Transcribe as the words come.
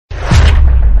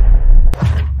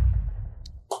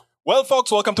Well,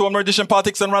 folks, welcome to another edition of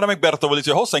Politics and Random. Egberto Willis,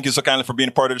 your host. Thank you so kindly for being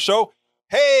a part of the show.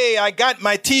 Hey, I got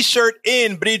my t-shirt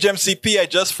in Bridge MCP. I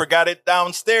just forgot it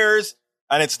downstairs,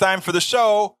 and it's time for the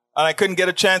show, and I couldn't get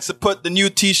a chance to put the new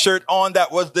t-shirt on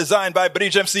that was designed by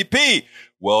Bridge MCP.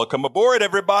 Welcome aboard,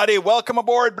 everybody. Welcome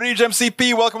aboard, Bridge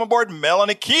MCP. Welcome aboard,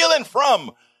 Melanie Keelan from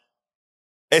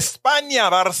España,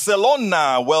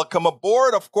 Barcelona. Welcome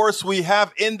aboard. Of course, we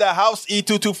have in the house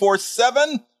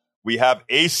E2247. We have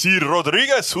AC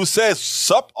Rodriguez, who says,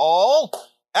 sup all,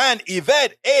 and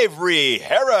Yvette Avery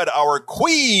Herod, our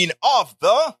queen of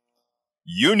the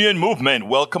union movement.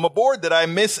 Welcome aboard. Did I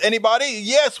miss anybody?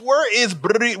 Yes, where is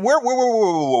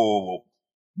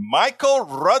Michael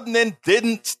Rudnin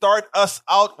didn't start us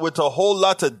out with a whole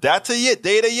lot of data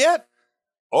yet?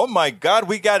 Oh my God,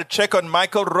 we got to check on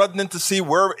Michael Rudnin to see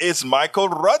where is Michael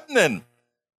Rudnin.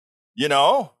 You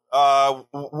know?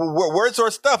 Where's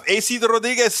our stuff? AC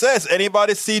Rodriguez says,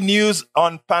 anybody see news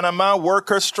on Panama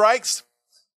worker strikes?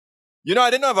 You know, I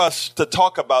didn't have us to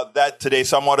talk about that today,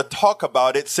 so I'm going to talk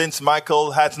about it since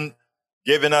Michael hasn't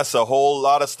given us a whole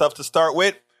lot of stuff to start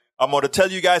with. I'm going to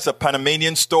tell you guys a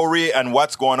Panamanian story and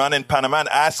what's going on in Panama, and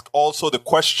ask also the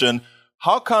question,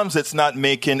 how comes it's not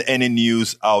making any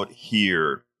news out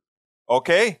here?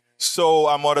 Okay, so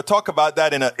I'm going to talk about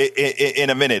that in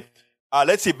a minute.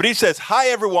 Let's see. Bridge says, hi,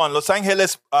 everyone. Los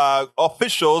Angeles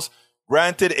officials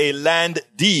granted a land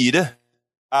deed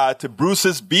to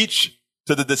Bruce's Beach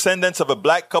to the descendants of a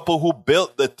black couple who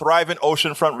built the thriving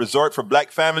oceanfront resort for black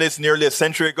families nearly a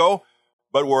century ago,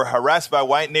 but were harassed by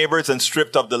white neighbors and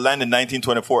stripped of the land in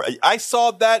 1924. I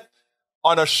saw that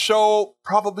on a show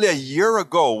probably a year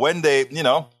ago when they,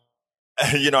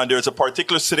 and there's a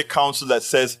particular city council that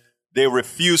says they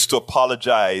refuse to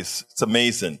apologize. It's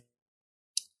amazing.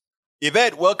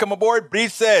 Yvette, welcome aboard.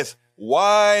 Bridge says,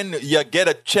 when you get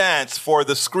a chance for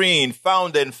the screen,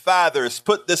 Founding Fathers,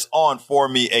 put this on for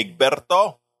me,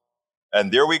 Egberto.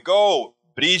 And there we go.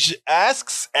 Bridge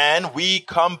asks, and we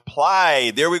comply.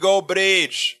 There we go,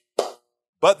 Bridge.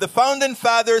 But the Founding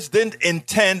Fathers didn't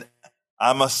intend,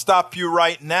 I must stop you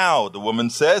right now, the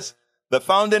woman says. The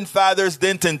Founding Fathers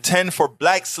didn't intend for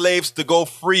black slaves to go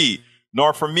free,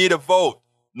 nor for me to vote,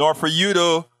 nor for you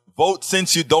to vote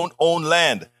since you don't own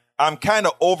land. I'm kind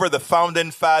of over the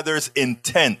Founding Fathers'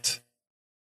 intent.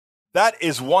 That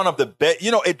is one of the best.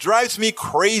 It drives me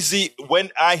crazy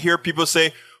when I hear people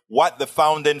say what the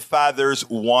Founding Fathers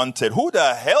wanted. Who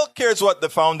the hell cares what the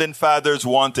Founding Fathers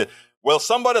wanted? Well,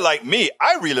 somebody like me,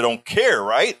 I really don't care,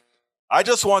 right? I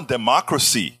just want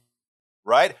democracy,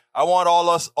 right? I want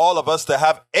all of us to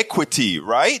have equity,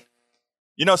 right?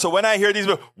 So when I hear these,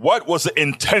 what was the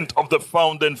intent of the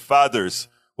Founding Fathers?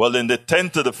 Well, then the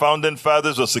intent of the Founding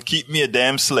Fathers was to keep me a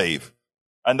damn slave.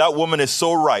 And that woman is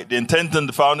so right. The intent of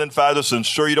the Founding Fathers to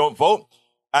ensure you don't vote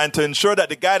and to ensure that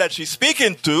the guy that she's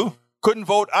speaking to couldn't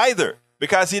vote either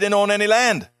because he didn't own any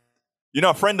land.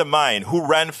 A friend of mine who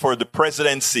ran for the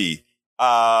presidency.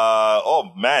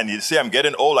 You see, I'm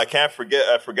getting old.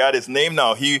 I forgot his name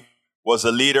now. He was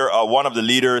a leader, one of the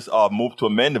leaders of Move to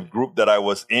Amend, the group that I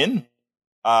was in.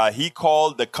 He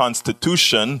called the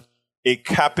Constitution a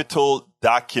capital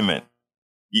document.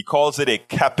 He calls it a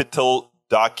capital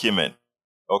document.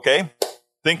 Okay?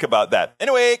 Think about that.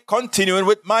 Anyway, continuing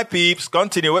with my peeps.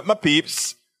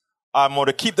 I'm going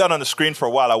to keep that on the screen for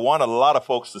a while. I want a lot of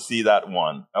folks to see that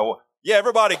one.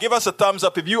 Everybody, give us a thumbs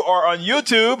up. If you are on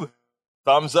YouTube,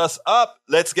 thumbs us up.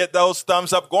 Let's get those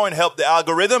thumbs up going. Help the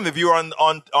algorithm. If you're on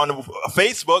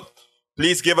Facebook,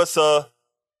 please give us a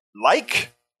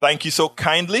like. Thank you so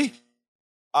kindly.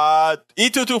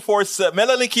 E2247,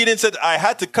 Melanie Keaton said, I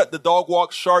had to cut the dog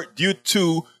walk short due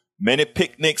to many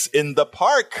picnics in the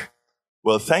park.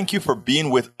 Well, thank you for being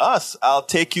with us. I'll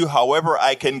take you however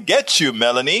I can get you,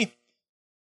 Melanie.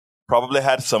 Probably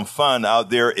had some fun out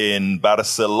there in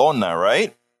Barcelona,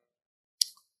 right?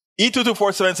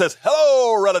 E2247 says,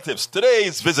 hello, relatives.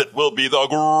 Today's visit will be the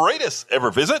greatest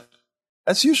ever visit.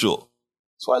 As usual.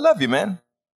 So I love you, man.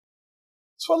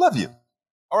 So I love you.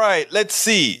 All right, let's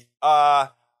see.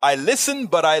 I listen,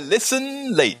 but I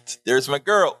listen late. There's my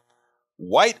girl.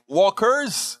 White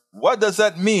Walkers? What does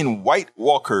that mean, White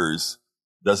Walkers?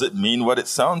 Does it mean what it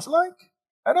sounds like?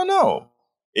 I don't know.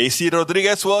 AC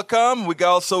Rodriguez, welcome. We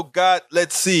also got,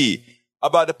 let's see,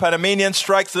 about the Panamanian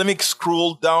strikes. Let me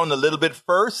scroll down a little bit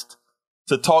first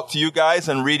to talk to you guys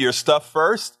and read your stuff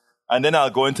first. And then I'll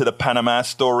go into the Panama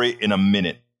story in a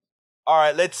minute. All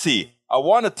right, let's see. I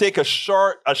want to take a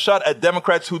shot at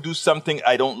Democrats who do something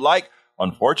I don't like.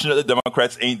 Unfortunately,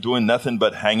 Democrats ain't doing nothing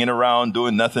but hanging around,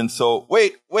 doing nothing. So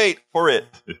wait for it.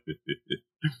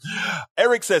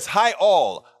 Eric says, hi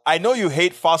all. I know you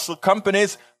hate fossil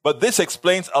companies, but this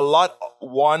explains a lot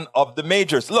one of the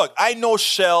majors. Look, I know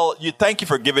Shell. Thank you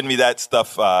for giving me that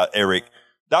stuff, Eric.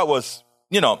 That was,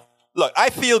 look, I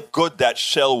feel good that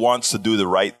Shell wants to do the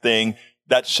right thing,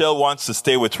 that Shell wants to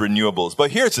stay with renewables.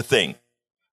 But here's the thing.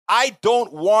 I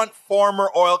don't want former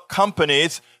oil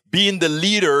companies being the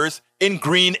leaders in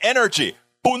green energy.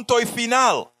 Punto y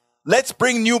final. Let's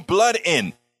bring new blood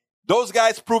in. Those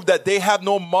guys prove that they have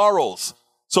no morals.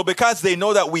 So because they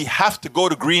know that we have to go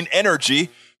to green energy,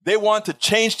 they want to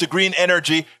change to green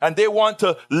energy and they want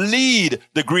to lead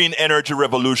the green energy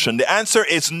revolution. The answer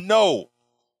is no.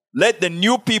 Let the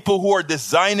new people who are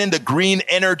designing the green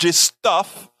energy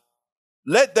stuff,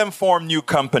 let them form new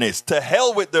companies. To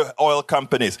hell with the oil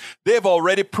companies. They've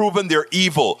already proven they're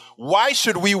evil. Why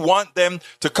should we want them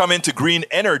to come into green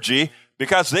energy?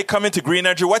 Because they come into green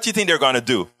energy, what do you think they're going to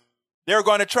do? They're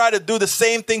going to try to do the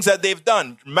same things that they've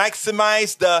done.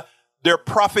 Maximize their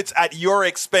profits at your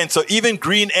expense. So even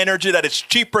green energy that is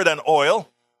cheaper than oil,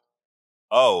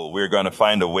 we're going to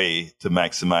find a way to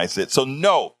maximize it. So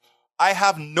no, I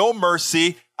have no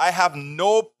mercy. I have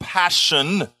no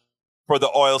passion for the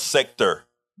oil sector.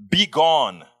 Be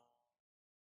gone.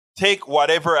 Take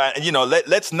whatever,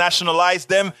 let's nationalize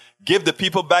them, give the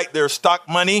people back their stock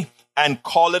money, and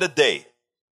call it a day.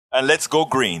 And let's go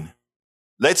green.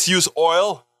 Let's use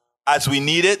oil as we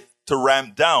need it to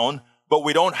ramp down, but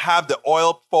we don't have the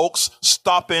oil folks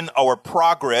stopping our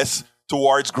progress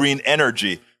towards green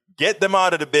energy. Get them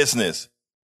out of the business.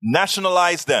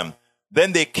 Nationalize them.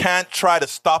 Then they can't try to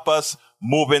stop us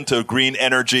moving to green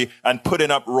energy and putting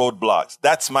up roadblocks.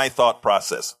 That's my thought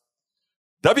process.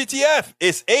 WTF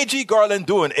is A.G. Garland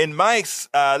doing in Mike's,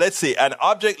 an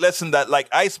object lesson that, like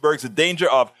icebergs, the danger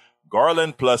of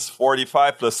Garland plus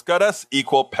 45 plus Scudas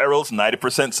equal perils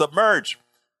 90% submerged.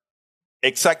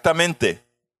 Exactamente.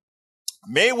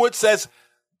 Maywood says,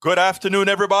 good afternoon,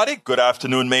 everybody. Good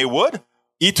afternoon, Maywood.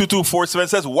 E2247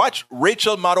 says, watch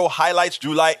Rachel Maddow highlights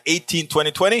July 18,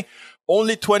 2020.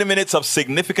 Only 20 minutes of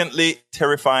significantly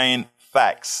terrifying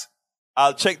facts.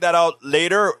 I'll check that out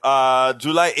later.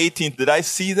 July 18th. Did I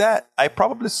see that? I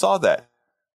probably saw that.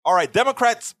 All right.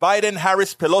 Democrats, Biden,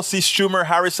 Harris, Pelosi, Schumer,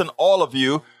 Harrison, all of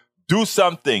you, do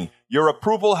something. Your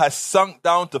approval has sunk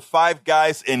down to 5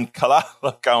 guys in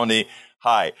Kalala County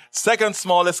High. Second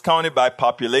smallest county by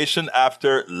population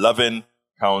after Loving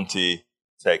County,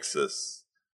 Texas.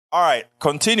 All right.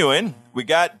 Continuing. We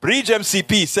got Bridge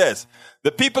MCP says,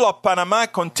 the people of Panama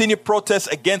continue protests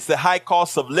against the high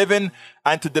cost of living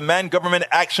and to demand government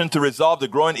action to resolve the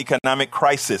growing economic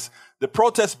crisis. The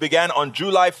protests began on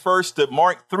July 1st to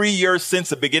mark 3 years since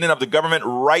the beginning of the government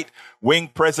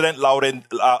right-wing President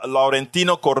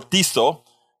Laurentino Cortizo.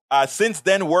 Since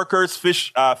then, workers,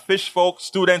 fish folk,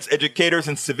 students, educators,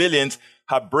 and civilians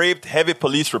have braved heavy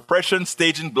police repression,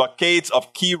 staging blockades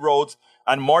of key roads,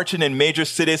 and marching in major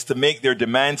cities to make their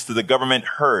demands to the government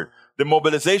heard. The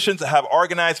mobilizations have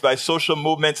organized by social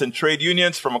movements and trade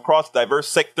unions from across diverse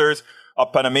sectors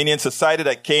of Panamanian society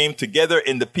that came together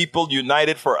in the People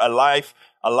United for a Life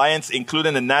Alliance,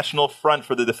 including the National Front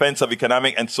for the Defense of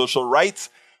Economic and Social Rights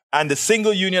and the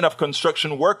Single Union of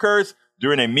Construction Workers.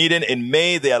 During a meeting in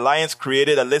May, the alliance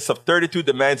created a list of 32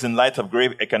 demands in light of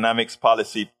grave economics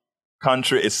policy.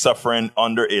 Country is suffering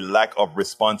under a lack of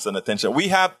response and attention.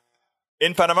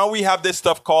 In Panama, we have this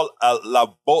stuff called La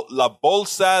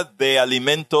Bolsa de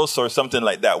Alimentos or something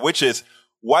like that, which is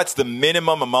what's the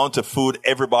minimum amount of food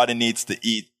everybody needs to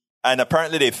eat. And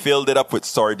apparently they filled it up with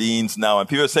sardines now. And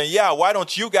people are saying, yeah, why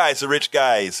don't you guys, the rich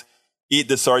guys, eat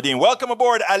the sardine? Welcome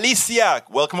aboard, Alicia.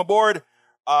 Welcome aboard.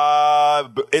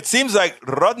 It seems like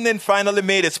Rudnin finally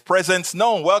made his presence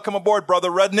known. Welcome aboard,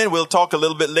 Brother Rudnin. We'll talk a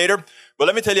little bit later. But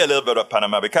let me tell you a little bit about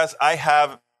Panama because I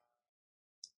have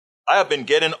been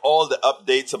getting all the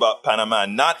updates about Panama,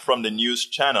 not from the news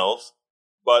channels,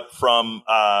 but from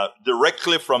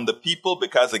directly from the people,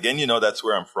 because again, that's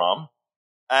where I'm from.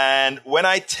 And when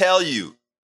I tell you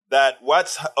that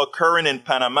what's occurring in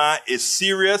Panama is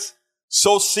serious,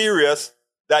 so serious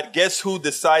that guess who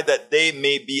decide that they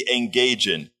may be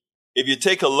engaging? If you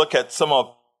take a look at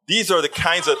these are the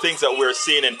kinds of things that we're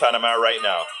seeing in Panama right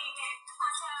now.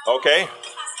 Okay?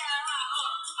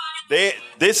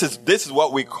 This is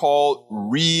what we call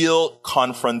real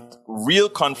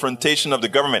confrontation of the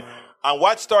government. And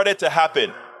what started to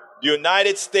happen? The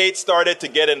United States started to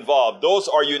get involved. Those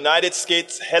are United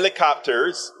States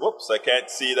helicopters. Whoops, I can't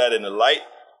see that in the light.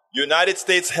 United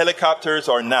States helicopters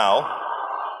are now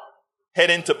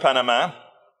heading to Panama.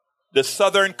 The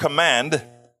Southern Command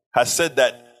has said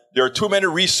that there are too many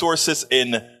resources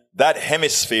in that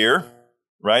hemisphere,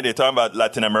 right? They're talking about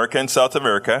Latin America and South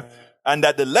America. And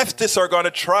that the leftists are going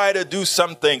to try to do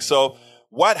something. So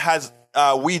what has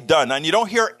we done, and you don't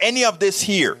hear any of this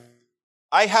here.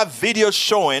 I have videos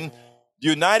showing the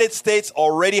United States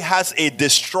already has a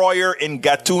destroyer in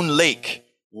Gatun Lake.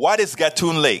 What is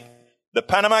Gatun Lake? The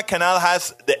Panama Canal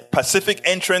has the Pacific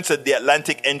entrance and the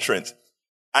Atlantic entrance.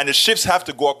 And the ships have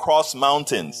to go across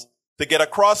mountains. To get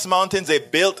across mountains, they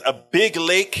built a big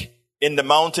lake in the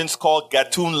mountains called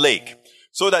Gatun Lake,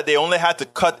 so that they only had to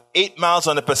cut 8 miles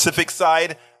on the Pacific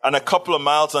side and a couple of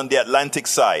miles on the Atlantic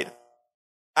side.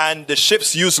 And the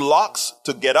ships use locks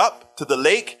to get up to the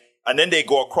lake, and then they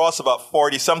go across about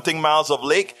 40-something miles of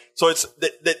lake. So it's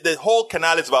the whole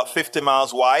canal is about 50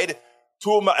 miles wide,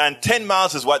 and 10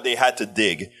 miles is what they had to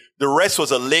dig. The rest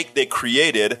was a lake they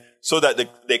created so that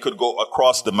they could go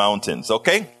across the mountains,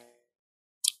 okay?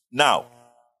 Now,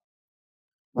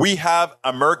 we have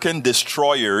American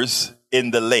destroyers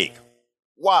in the lake.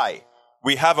 Why?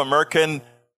 We have American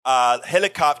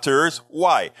helicopters.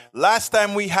 Why? Last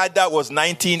time we had that was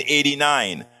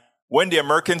 1989, when the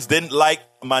Americans didn't like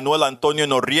Manuel Antonio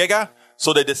Noriega,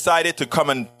 so they decided to come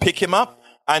and pick him up.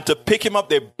 And to pick him up,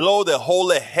 they blow the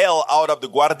holy hell out of the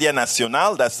Guardia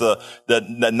Nacional, that's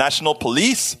the national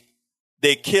police.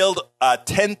 They killed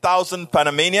 10,000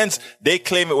 Panamanians. They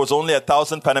claim it was only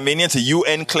 1,000 Panamanians. The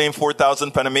UN claimed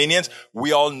 4,000 Panamanians.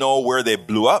 We all know where they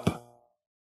blew up.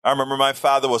 I remember my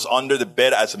father was under the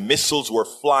bed as missiles were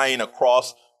flying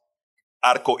across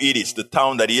Arco Iris, the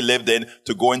town that he lived in,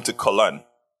 to go into Colón.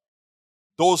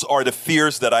 Those are the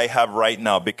fears that I have right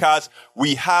now, because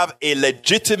we have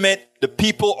the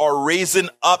people are raising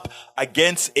up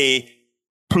against a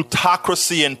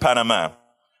plutocracy in Panama.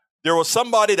 There was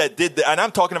somebody that did, and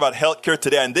I'm talking about healthcare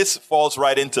today, and this falls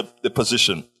right into the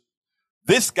position.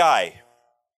 This guy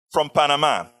from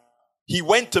Panama, he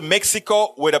went to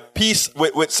Mexico with a piece,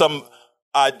 with some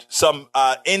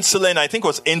insulin, I think it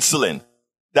was insulin,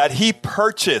 that he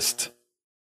purchased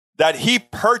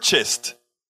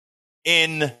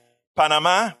in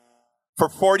Panama for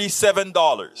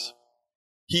 $47.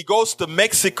 He goes to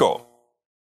Mexico.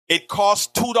 It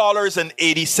costs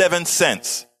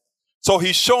 $2.87. So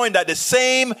he's showing that the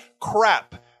same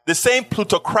crap, the same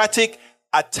plutocratic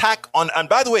attack on, and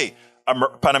by the way,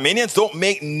 Panamanians don't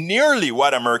make nearly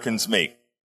what Americans make.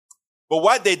 But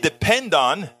what they depend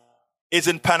on is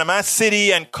in Panama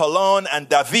City and Colón and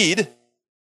David,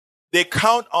 they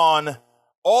count on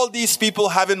all these people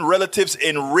having relatives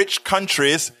in rich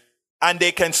countries, and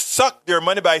they can suck their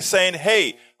money by saying,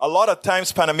 hey, a lot of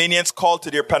times Panamanians call to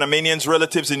their Panamanians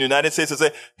relatives in the United States and say,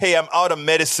 hey, I'm out of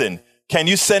medicine. Can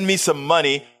you send me some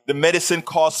money? The medicine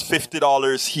costs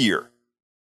 $50 here.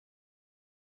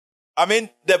 I mean,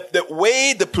 the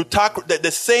way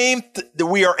the same that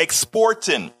we are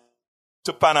exporting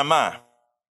to Panama,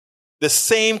 the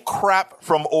same crap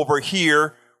from over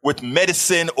here with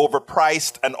medicine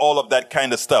overpriced and all of that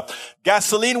kind of stuff.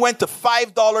 Gasoline went to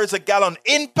 $5 a gallon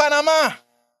in Panama.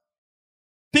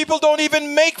 People don't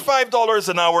even make $5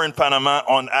 an hour in Panama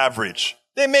on average.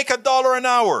 They make $1 an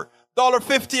hour,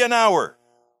 $1.50 an hour.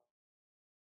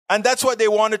 And that's what they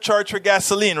want to charge for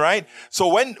gasoline, right? So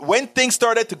when things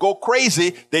started to go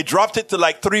crazy, they dropped it to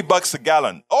like $3 a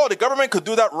gallon. Oh, the government could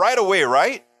do that right away,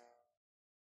 right?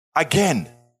 Again,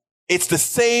 it's the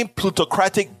same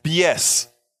plutocratic BS.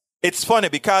 It's funny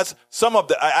because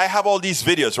I have all these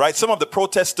videos, right? Some of the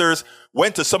protesters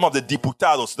went to some of the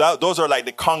diputados. Those are like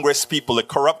the Congress people, the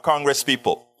corrupt Congress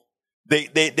people.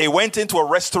 They went into a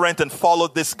restaurant and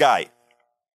followed this guy.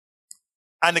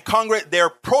 And they're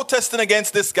protesting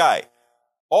against this guy.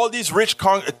 All these rich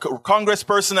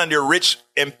congressperson and their rich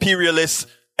imperialists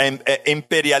and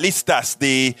imperialistas,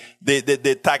 the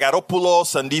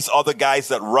Tagaropoulos and these other guys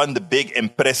that run the big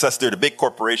empresas there, the big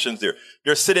corporations there.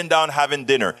 They're sitting down having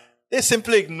dinner. They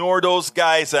simply ignore those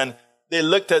guys and they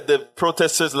looked at the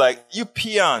protesters like, you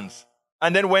peons,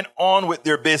 and then went on with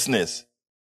their business.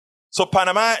 So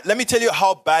Panama, let me tell you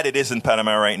how bad it is in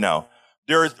Panama right now.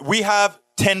 We have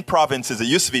 10 provinces. It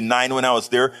used to be 9 when I was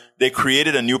there. They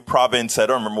created a new province. I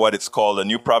don't remember what it's called. A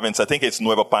new province. I think it's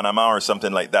Nuevo Panama or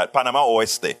something like that. Panama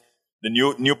Oeste.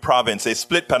 The new province. They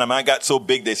split Panama. Got so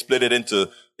big they split it into,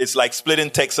 it's like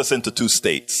splitting Texas into 2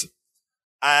 states.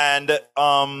 And,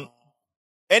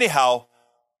 anyhow,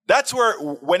 that's where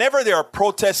whenever there are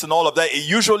protests and all of that, it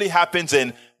usually happens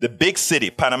in the big city,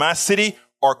 Panama City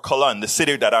or Colón, the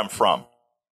city that I'm from.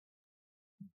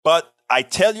 But I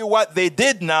tell you what they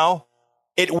did now.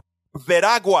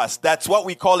 Veraguas, that's what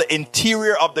we call the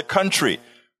interior of the country.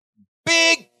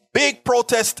 Big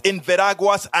protest in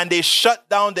Veraguas, and they shut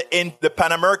down the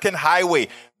Pan American Highway.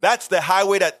 That's the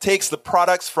highway that takes the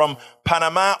products from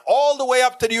Panama all the way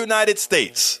up to the United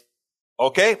States.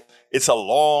 Okay? It's a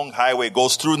long highway. It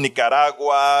goes through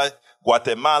Nicaragua,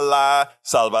 Guatemala,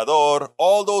 Salvador,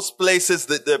 all those places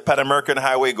that the Pan American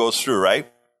Highway goes through,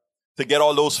 right? To get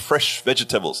all those fresh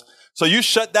vegetables. So you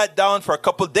shut that down for a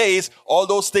couple of days, all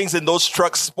those things in those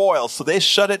trucks spoil. So they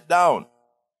shut it down.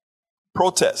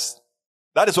 Protest.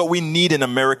 That is what we need in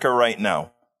America right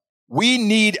now. We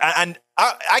need, and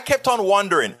I kept on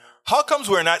wondering, how comes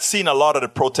we're not seeing a lot of the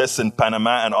protests in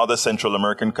Panama and other Central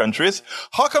American countries?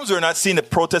 How comes we're not seeing the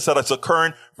protests that is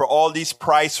occurring for all these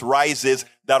price rises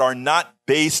that are not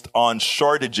based on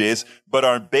shortages, but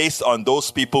are based on those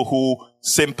people who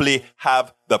simply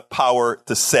have the power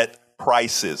to set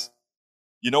prices?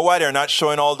 You know why they're not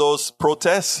showing all those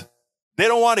protests? They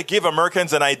don't want to give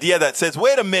Americans an idea that says,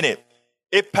 wait a minute,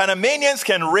 if Panamanians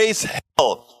can raise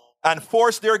hell and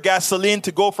force their gasoline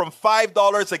to go from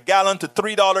 $5 a gallon to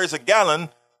 $3 a gallon,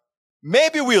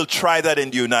 maybe we'll try that in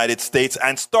the United States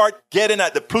and start getting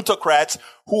at the plutocrats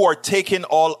who are taking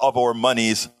all of our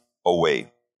monies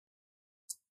away.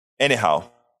 Anyhow,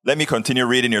 let me continue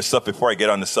reading your stuff before I get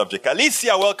on the subject.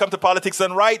 Alicia, welcome to Politics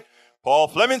Done Right. Paul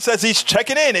Fleming says he's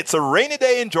checking in. It's a rainy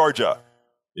day in Georgia.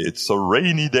 It's a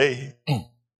rainy day.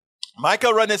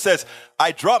 Michael Rudnick says,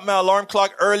 I dropped my alarm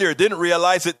clock earlier, didn't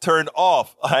realize it turned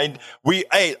off.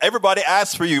 Hey, everybody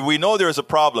asked for you. We know there's a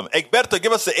problem. Egberto,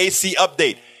 give us the AC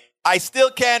update. I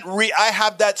still can't I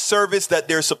have that service that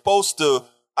they're supposed to.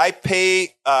 I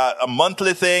pay a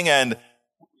monthly thing and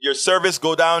your service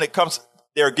go down. It comes,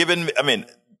 they're giving me,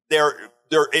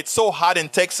 it's so hot in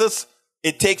Texas.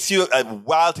 It takes you a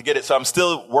while to get it. So I'm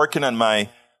still working on my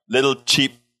little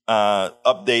cheap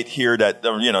update here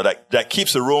that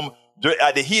keeps the room.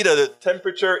 At the heat of the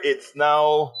temperature, it's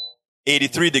now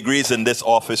 83 degrees in this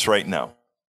office right now.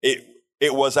 It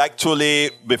was actually,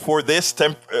 before this,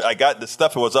 I got the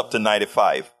stuff, it was up to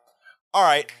 95. All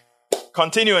right,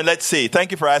 continuing, let's see. Thank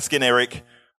you for asking, Eric.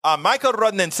 Michael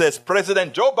Rudnin says,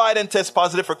 President Joe Biden tests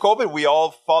positive for COVID. We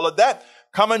all followed that.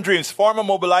 Common Dreams, former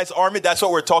mobilized army. That's what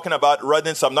we're talking about,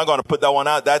 Rudnin, so I'm not going to put that one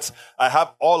out. I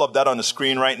have all of that on the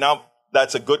screen right now.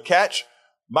 That's a good catch.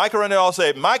 Michael Rudnin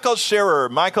also, Michael Scherer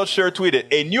tweeted,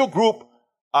 a new group,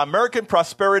 American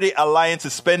Prosperity Alliance,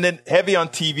 is spending heavy on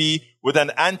TV with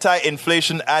an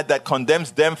anti-inflation ad that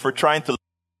condemns them for trying to lower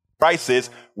prices,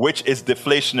 which is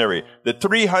deflationary. The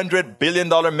 $300 billion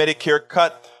Medicare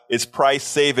cut is price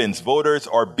savings. Voters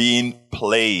are being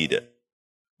played.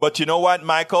 But you know what,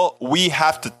 Michael? We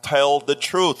have to tell the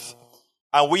truth.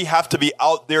 And we have to be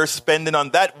out there spending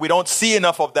on that. We don't see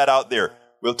enough of that out there.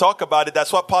 We'll talk about it.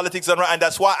 That's what Politics Done Right. And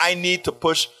that's why I need to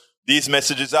push these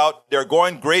messages out. They're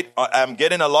going great. I'm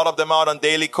getting a lot of them out on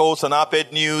Daily Kos and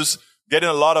Op-Ed News. Getting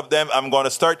a lot of them. I'm going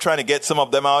to start trying to get some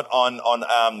of them out on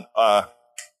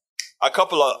a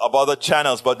couple of other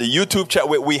channels, but the YouTube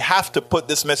channel, we have to put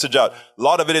this message out. A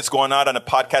lot of it is going out on a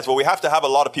podcast, but we have to have a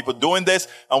lot of people doing this,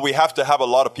 and we have to have a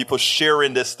lot of people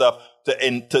sharing this stuff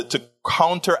to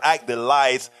counteract the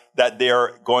lies that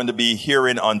they're going to be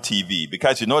hearing on TV,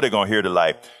 because you know they're going to hear the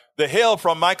lie. The Hill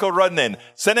from Michael Rudnin.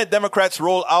 Senate Democrats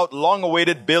roll out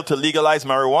long-awaited bill to legalize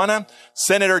marijuana.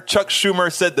 Senator Chuck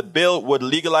Schumer said the bill would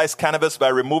legalize cannabis by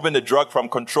removing the Drug from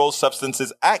Controlled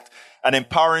Substances Act and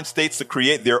empowering states to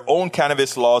create their own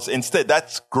cannabis laws instead.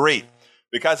 That's great,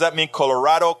 because that means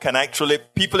Colorado can actually,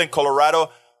 people in Colorado,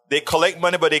 they collect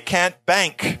money, but they can't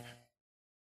bank.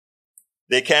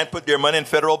 They can't put their money in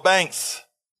federal banks.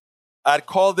 I'd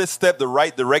call this step the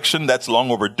right direction. That's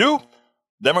long overdue.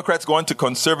 Democrats going to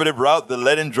conservative route, the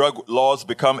letting drug laws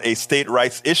become a state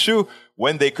rights issue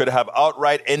when they could have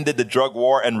outright ended the drug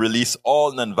war and released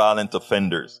all nonviolent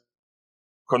offenders.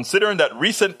 Considering that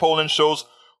recent polling shows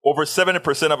over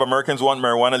 70% of Americans want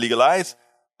marijuana legalized,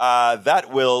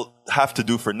 that will have to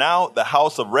do for now. The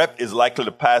House of Rep is likely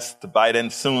to pass to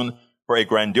Biden soon for a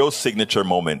grandiose signature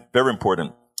moment. Very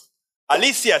important.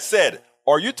 Alicia said,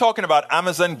 are you talking about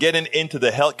Amazon getting into the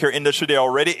healthcare industry? They're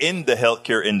already in the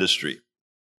healthcare industry.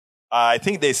 I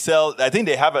think they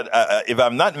have if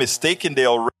I'm not mistaken, they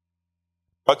already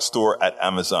have a drugstore at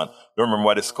Amazon. Don't remember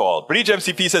what it's called. Bridge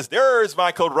MCP says, there's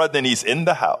Michael Rudnin. He's in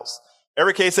the house.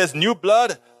 Eric A says, new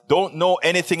blood don't know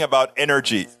anything about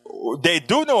energy. They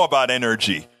do know about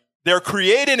energy. They're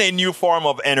creating a new form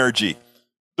of energy.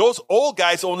 Those old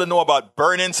guys only know about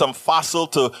burning some fossil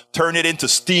to turn it into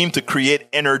steam to create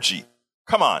energy.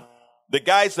 Come on. The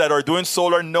guys that are doing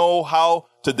solar know how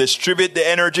to distribute the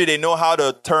energy. They know how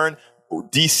to turn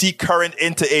DC current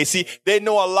into AC. They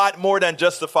know a lot more than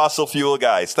just the fossil fuel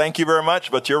guys. Thank you very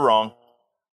much, but you're wrong.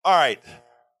 All right.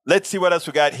 Let's see what else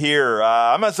we got here.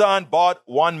 Amazon bought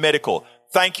One Medical.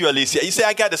 Thank you, Alicia. You say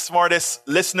I got the smartest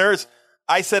listeners.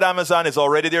 I said Amazon is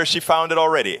already there. She found it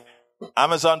already.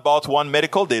 Amazon bought One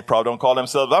Medical. They probably don't call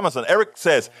themselves Amazon. Eric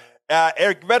says,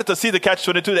 Eric Berto, see the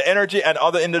catch-22. The energy and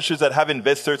other industries that have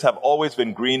investors have always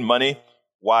been green money.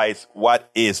 Wise,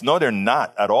 what is? No, they're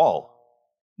not at all.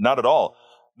 Not at all.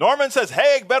 Norman says,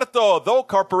 hey, Egberto, though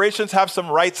corporations have some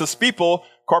rights as people,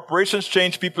 corporations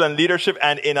change people and leadership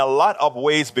and in a lot of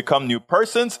ways become new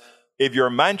persons. If your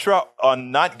mantra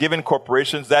on not giving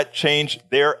corporations that change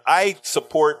there, I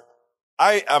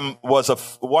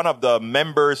was one of the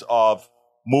members of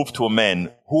Move to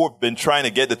Amend who have been trying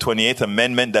to get the 28th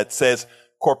Amendment that says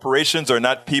corporations are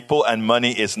not people and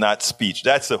money is not speech.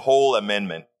 That's the whole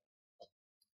amendment.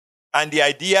 And the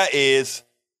idea is,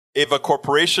 if a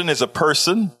corporation is a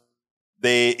person,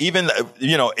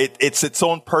 it's its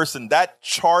own person. That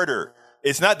charter,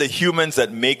 it's not the humans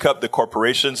that make up the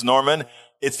corporations, Norman.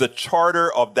 It's the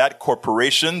charter of that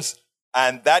corporations,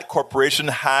 and that corporation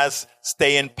has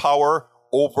staying power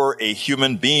over a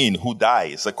human being who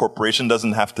dies. A corporation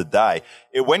doesn't have to die.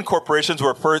 When corporations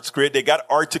were first created, they got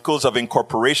articles of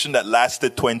incorporation that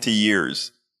lasted 20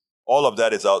 years. All of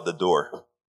that is out the door.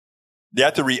 They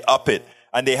had to re-up it,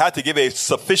 and they had to give a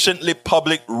sufficiently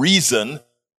public reason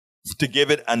to give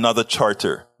it another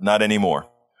charter. Not anymore.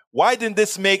 Why didn't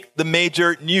this make the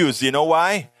major news? You know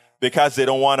why? Because they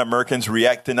don't want Americans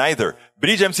reacting either.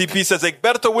 Bridge MCP says,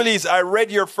 Egberto Willies, I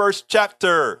read your first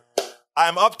chapter.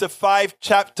 I'm up to 5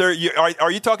 chapters.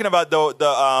 Are you talking about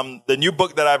the new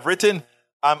book that I've written?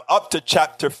 I'm up to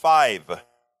chapter 5.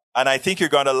 And I think you're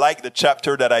going to like the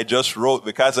chapter that I just wrote,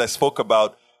 because I spoke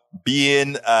about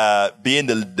being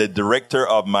the director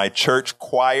of my church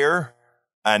choir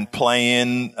and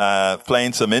playing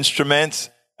some instruments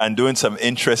and doing some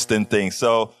interesting things.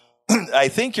 So I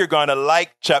think you're going to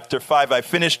like chapter 5. I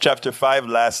finished chapter 5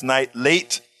 last night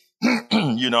late.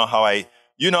 You know how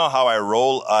I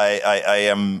roll. I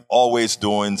am always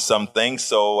doing something.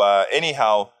 So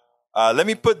anyhow, let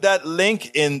me put that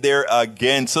link in there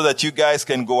again so that you guys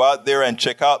can go out there and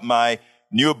check out my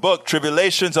new book,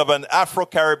 Tribulations of an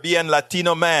Afro-Caribbean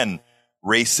Latino Man.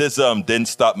 Racism didn't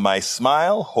stop my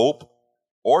smile, hope,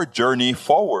 or journey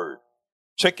forward.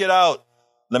 Check it out.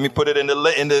 Let me put it in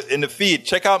the feed.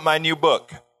 Check out my new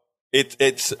book.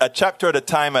 It's a chapter at a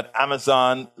time at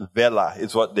Amazon Vela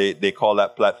is what they call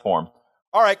that platform.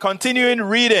 All right, continuing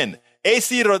reading.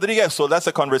 AC Rodriguez, so that's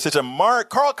a conversation.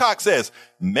 Carl Cox says,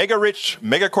 mega rich,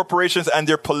 mega corporations and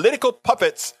their political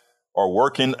puppets are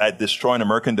working at destroying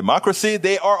American democracy.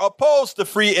 They are opposed to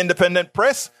free independent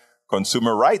press,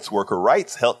 consumer rights, worker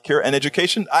rights, healthcare, and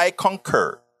education. I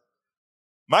concur.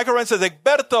 Michael Wren says,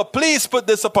 Egberto, please put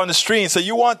this up on the screen. So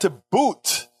you want to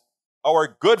boot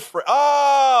our good friend.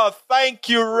 Oh, thank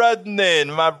you,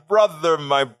 Rudnin. My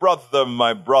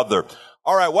brother.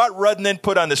 All right, what Rudnin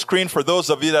put on the screen for those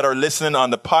of you that are listening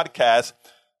on the podcast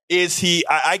is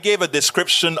I gave a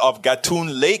description of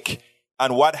Gatun Lake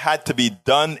and what had to be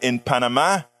done in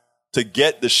Panama to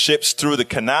get the ships through the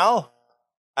canal.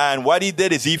 And what he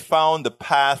did is he found the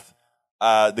path,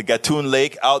 the Gatun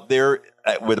Lake out there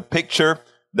with a picture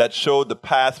that showed the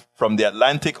path from the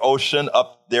Atlantic Ocean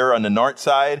up there on the north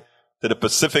side to the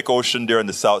Pacific Ocean there on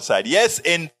the south side. Yes,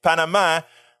 in Panama,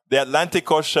 the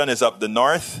Atlantic Ocean is up the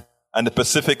north and the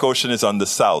Pacific Ocean is on the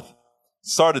south.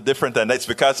 Sort of different, and that's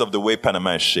because of the way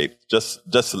Panama is shaped, just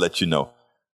to let you know.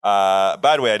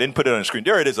 By the way, I didn't put it on the screen.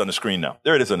 There it is on the screen now.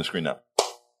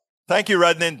 Thank you,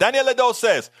 Radnin. Daniel Ledo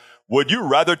says, would you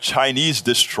rather Chinese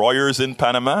destroyers in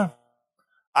Panama?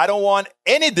 I don't want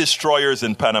any destroyers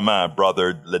in Panama,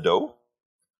 brother Ledo.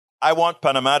 I want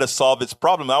Panama to solve its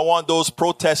problem. I want those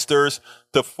protesters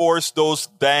to force those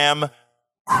damn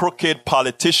crooked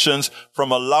politicians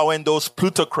from allowing those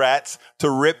plutocrats to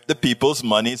rip the people's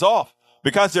monies off.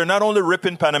 Because they're not only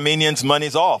ripping Panamanians'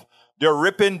 monies off, they're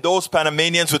ripping those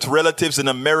Panamanians with relatives in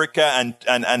America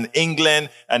and England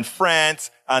and France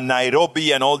and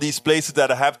Nairobi and all these places that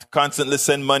have to constantly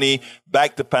send money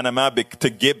back to Panama to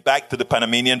give back to the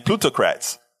Panamanian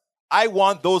plutocrats. I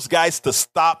want those guys to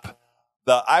stop.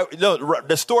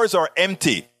 The stores are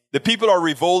empty. The people are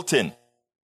revolting.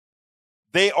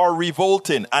 They are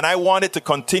revolting. And I want it to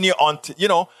continue on.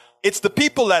 It's the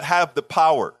people that have the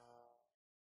power.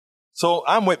 So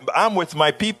I'm with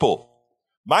my people.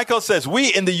 Michael says,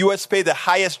 we in the U.S. pay the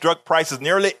highest drug prices.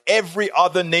 Nearly every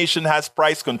other nation has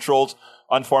price controls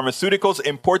on pharmaceuticals.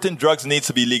 Importing drugs needs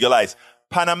to be legalized.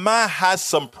 Panama has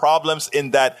some problems in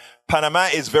that Panama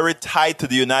is very tied to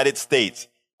the United States.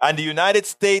 And the United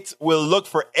States will look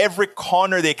for every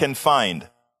corner they can find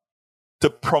to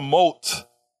promote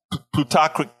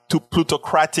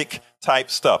plutocratic type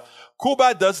stuff.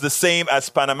 Cuba does the same as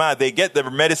Panama. They get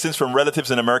their medicines from relatives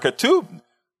in America too.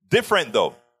 Different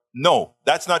though. No,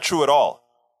 that's not true at all.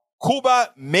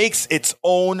 Cuba makes its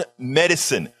own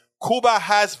medicine. Cuba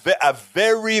has a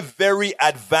very, very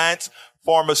advanced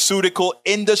pharmaceutical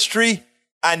industry,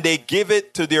 and they give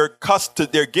it to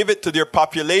their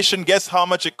population. Guess how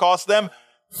much it costs them?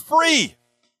 Free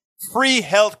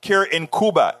healthcare in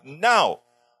Cuba. Now,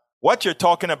 what you're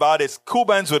talking about is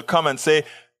Cubans would come and say,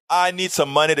 I need some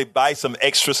money to buy some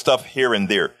extra stuff here and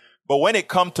there. But when it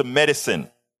comes to medicine,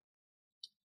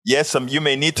 yes, you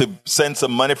may need to send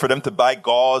some money for them to buy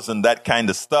gauze and that kind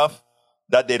of stuff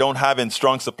that they don't have in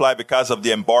strong supply because of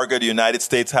the embargo the United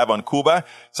States have on Cuba.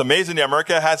 It's amazing.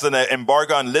 America has an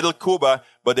embargo on little Cuba,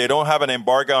 but they don't have an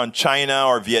embargo on China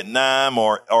or Vietnam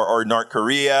or North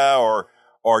Korea or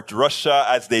Russia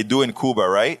as they do in Cuba,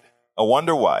 right? I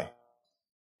wonder why.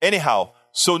 Anyhow,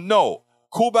 so no,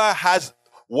 Cuba has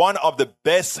one of the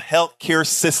best healthcare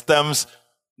systems,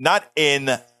 not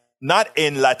in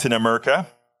Latin America,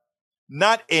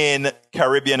 not in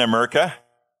Caribbean America,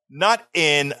 not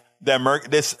in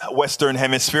this Western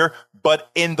Hemisphere, but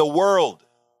in the world.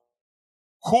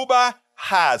 Cuba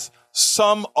has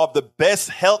some of the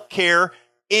best healthcare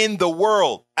in the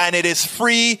world, and it is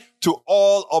free to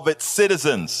all of its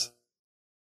citizens.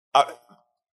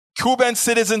 Cuban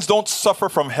citizens don't suffer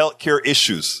from healthcare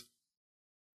issues.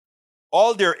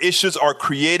 All their issues are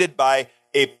created by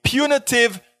a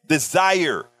punitive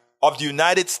desire of the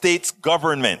United States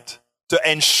government to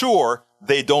ensure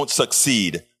they don't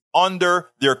succeed under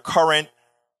their current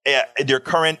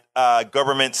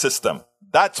government system.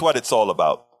 That's what it's all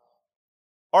about.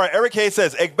 All right, Eric Hayes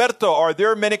says, Egberto, are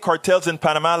there many cartels in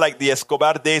Panama like the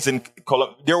Escobar days in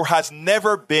Colombia? There has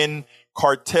never been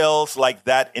cartels like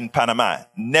that in Panama.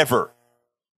 Never.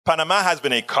 Panama has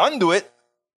been a conduit.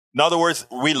 In other words,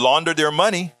 we launder their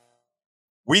money.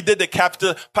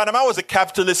 Panama was a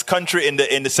capitalist country in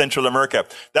the Central America.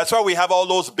 That's why we have all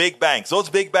those big banks. Those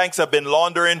big banks have been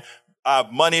laundering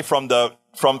money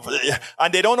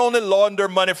and they don't only launder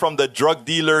money from the drug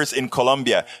dealers in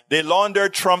Colombia. They launder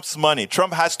Trump's money.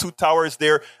 Trump has 2 towers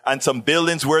there and some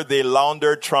buildings where they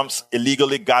launder Trump's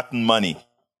illegally gotten money.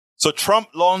 So Trump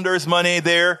launders money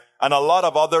there, and a lot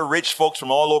of other rich folks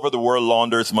from all over the world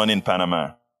launders money in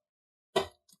Panama.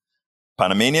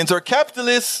 Panamanians are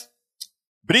capitalists.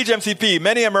 Bridge MCP,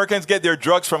 many Americans get their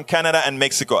drugs from Canada and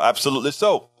Mexico. Absolutely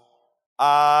so.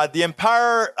 The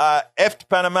empire effed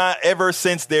Panama ever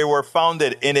since they were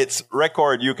founded. In its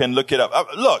record, you can look it up.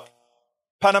 Look,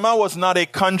 Panama was not a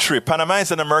country. Panama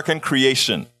is an American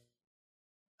creation.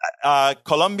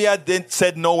 Colombia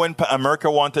said no when America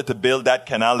wanted to build that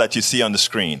canal that you see on the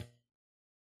screen.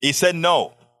 He said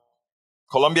no.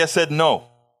 Colombia said no.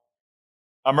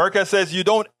 America says you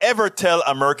don't ever tell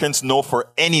Americans no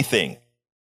for anything.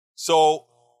 So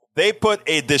they put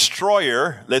a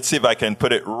destroyer. Let's see if I can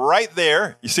put it right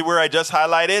there. You see where I just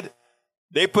highlighted?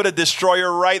 They put a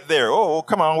destroyer right there. Oh,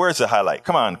 come on. Where's the highlight?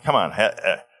 Come on.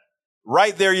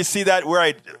 Right there. You see that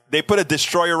they put a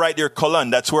destroyer right there. Colon.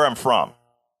 That's where I'm from.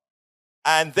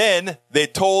 And then they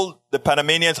told the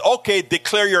Panamanians, okay,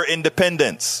 declare your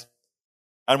independence.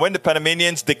 And when the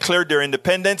Panamanians declared their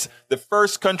independence, the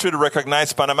first country to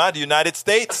recognize Panama, the United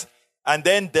States, and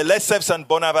then de Lesseps and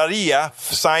Bonnavilla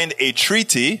signed a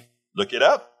treaty. Look it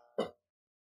up.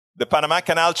 The Panama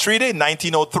Canal Treaty,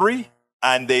 1903.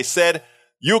 And they said,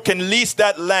 you can lease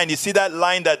that land. You see that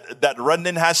line that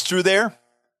Rudnin has through there?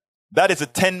 That is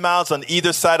 10 miles on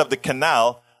either side of the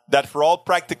canal that for all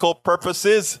practical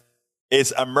purposes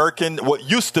is what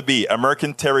used to be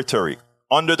American territory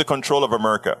under the control of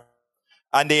America.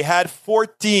 And they had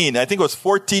 14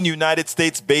 United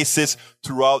States bases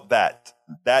throughout that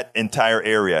entire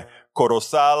area.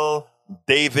 Corozal,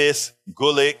 Davis,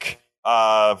 Gulick,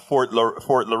 Fort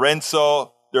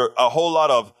Lorenzo. There are a whole lot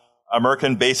of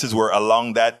American bases were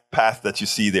along that path that you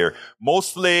see there.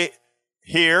 Mostly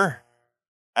here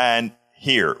and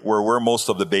here, where most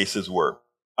of the bases were.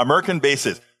 American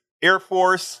bases. Air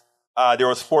Force, there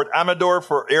was Fort Amador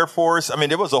for Air Force. I mean,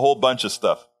 there was a whole bunch of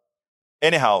stuff.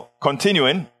 Anyhow,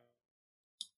 continuing.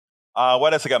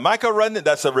 What else I got? Michael Rudnin,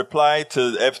 that's a reply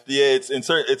to the FDA.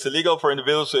 It's illegal for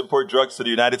individuals to import drugs to the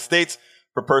United States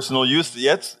for personal use.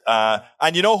 Yes.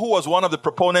 And you know who was one of the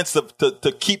proponents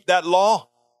to keep that law?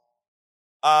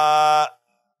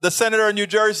 The senator in New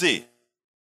Jersey.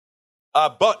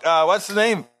 What's his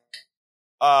name?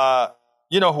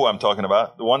 You know who I'm talking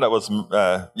about. The one that was,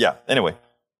 anyway.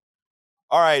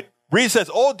 All right. Bree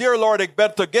says, oh, dear Lord,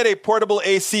 Egberto, get a portable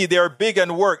AC. They are big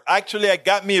and work. Actually, I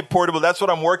got me a portable. That's what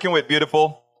I'm working with,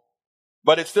 beautiful.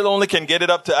 But it still only can get it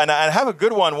up to, and I have a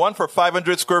good one for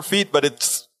 500 square feet, but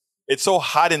it's so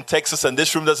hot in Texas, and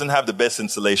this room doesn't have the best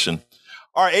insulation.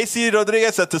 All right, AC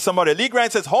Rodriguez said to somebody, Lee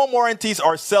Grant says, home warranties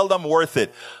are seldom worth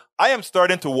it. I am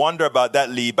starting to wonder about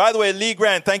that, Lee. By the way, Lee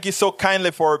Grant, thank you so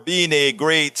kindly for being a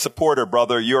great supporter,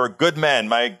 brother. You're a good man,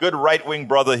 my good right-wing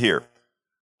brother here.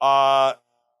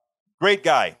 Great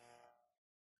guy.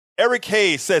 Eric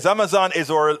Hayes says, Amazon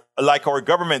is like our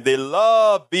government. They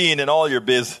love being in all your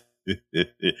biz.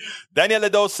 Daniel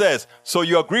Ledo says, so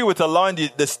you agree with allowing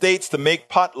the states to make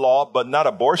pot law, but not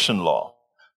abortion law?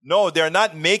 No, they're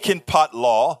not making pot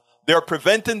law. They're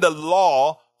preventing the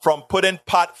law from putting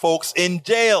pot folks in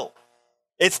jail.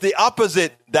 It's the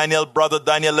opposite, brother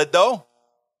Daniel Ledo.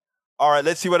 All right,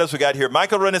 let's see what else we got here.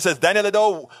 Michael Renner says, Daniel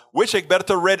Ledo, wish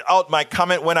Egberto read out my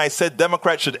comment when I said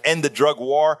Democrats should end the drug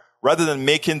war rather than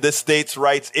making this states'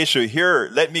 rights issue. Here,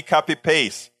 let me copy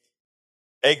paste.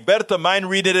 Egberto,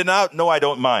 mind reading it out? No, I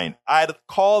don't mind. I'd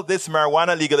call this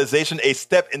marijuana legalization a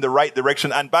step in the right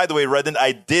direction. And by the way, Redden,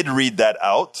 I did read that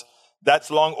out.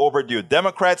 That's long overdue.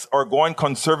 Democrats are going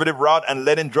conservative route and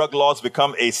letting drug laws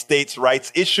become a states'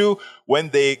 rights issue when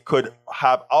they could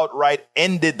have outright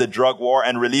ended the drug war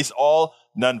and released all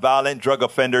nonviolent drug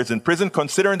offenders in prison.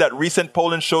 Considering that recent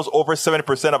polling shows over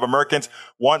 70% of Americans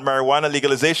want marijuana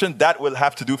legalization, that will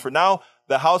have to do for now.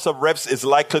 The House of Reps is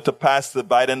likely to pass the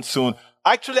Biden soon.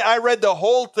 Actually, I read the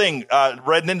whole thing,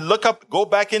 Redden. Go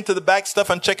back into the back stuff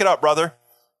and check it out, brother.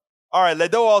 All right,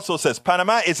 Ledo also says,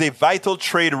 Panama is a vital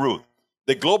trade route.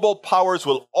 The global powers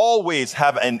will always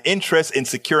have an interest in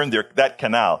securing that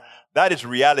canal. That is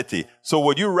reality. So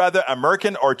would you rather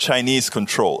American or Chinese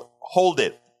control? Hold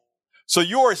it. So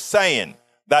you are saying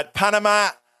that Panama,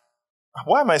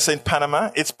 why am I saying Panama?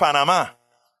 It's Panama.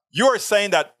 You are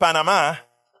saying that Panama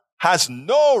has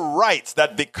no rights,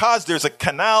 that because there's a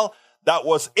canal that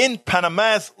was in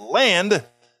Panama's land,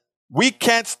 we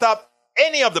can't stop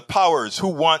any of the powers who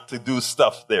want to do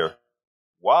stuff there.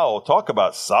 Wow, talk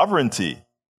about sovereignty,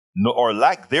 or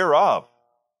lack thereof.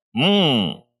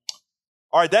 All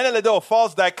right, Daniel Ledo,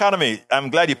 false dichotomy.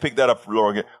 I'm glad you picked that up,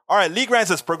 Laura. All right, Lee Grant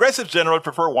says, progressives generally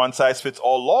prefer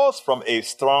one-size-fits-all laws from a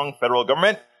strong federal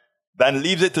government than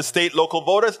leaves it to state local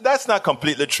voters. That's not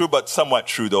completely true, but somewhat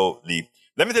true, though, Lee.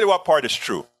 Let me tell you what part is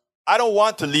true. I don't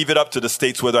want to leave it up to the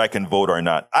states whether I can vote or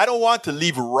not. I don't want to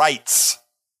leave rights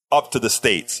up to the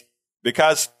states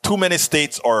because too many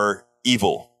states are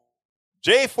evil.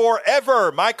 J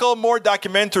Forever, Michael Moore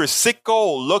documentary,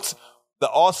 Sicko Looks, the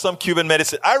awesome Cuban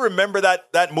medicine. I remember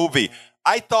that movie.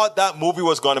 I thought that movie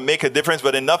was going to make a difference,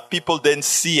 but enough people didn't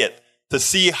see it to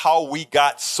see how we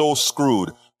got so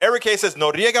screwed. Eric A. says,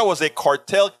 Noriega was a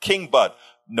cartel king, but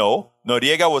no,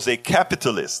 Noriega was a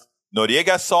capitalist.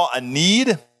 Noriega saw a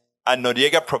need, and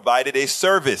Noriega provided a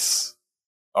service.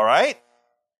 All right?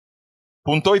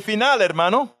 Punto y final,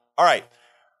 hermano. All right.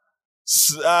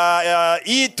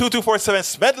 E2247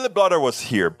 Smedley Blotter was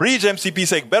here. Bridge MCP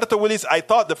saying, Berto Willis, I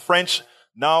thought the French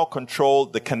now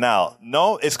controlled the canal.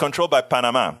 No, it's controlled by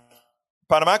Panama.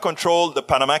 Panama controlled the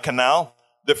Panama Canal.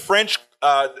 The French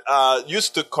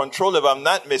used to control, if I'm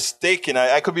not mistaken,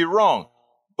 I could be wrong,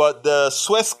 but the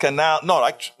Suez Canal,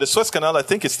 the Suez Canal, I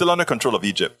think, is still under control of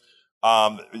Egypt.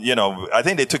 I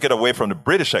think they took it away from the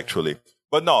British, actually.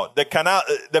 But no, the canal,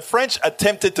 the French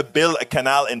attempted to build a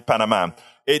canal in Panama.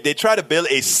 They tried to build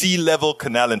a sea-level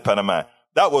canal in Panama.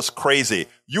 That was crazy.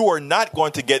 You are not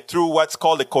going to get through what's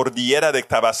called the Cordillera de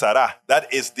Tabasara.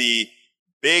 That is the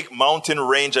big mountain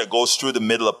range that goes through the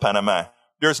middle of Panama.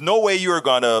 There's no way you're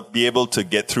going to be able to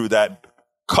get through that,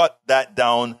 cut that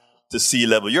down to sea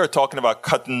level. You're talking about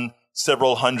cutting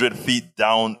several hundred feet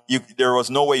down. There was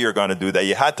no way you're going to do that.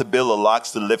 You had to build a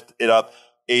locks to lift it up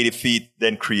 80 feet,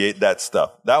 then create that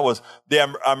stuff. That was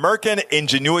the American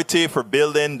ingenuity for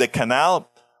building the canal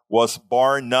was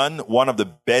bar none one of the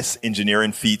best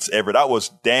engineering feats ever. That was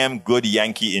damn good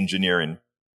Yankee engineering.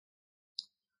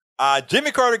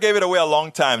 Jimmy Carter gave it away a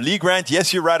long time. Lee Grant,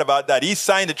 yes, you're right about that. He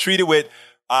signed a treaty with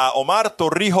Omar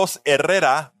Torrijos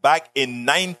Herrera back in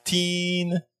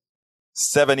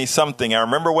 1970-something. I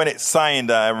remember when it signed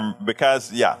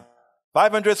because,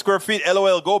 500 square feet,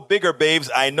 LOL, go bigger, babes.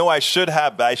 I know I should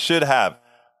have.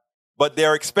 But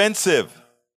they're expensive.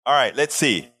 All right, let's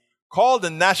see. Call the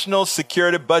National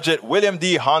Security Budget, William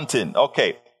D. Haunton.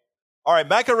 Okay. All right,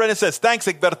 Michael Renner says, thanks,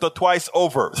 Egberto, twice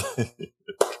over.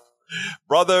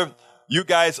 Brother, you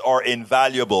guys are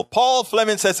invaluable. Paul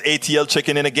Fleming says, ATL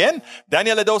chicken in again.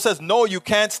 Daniel Ledo says, no, you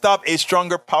can't stop a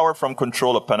stronger power from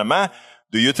control of Panama.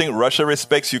 Do you think Russia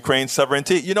respects Ukraine's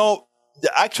sovereignty?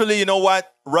 Actually, you know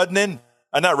what,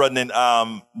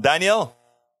 Daniel,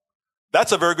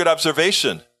 that's a very good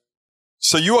observation.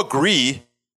 So you agree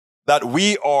that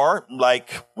we are,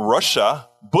 like Russia,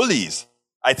 bullies.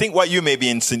 I think what you may be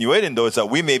insinuating, though, is that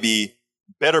we may be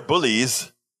better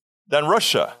bullies than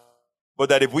Russia. But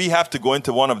that if we have to go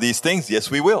into one of these things,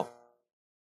 yes, we will.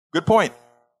 Good point.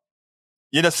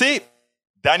 You know, see,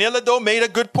 Daniel Ledo made a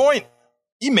good point.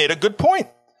 He made a good point.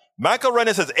 Michael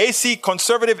Renner says, AC,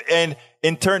 conservative and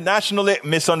internationally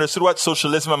misunderstood what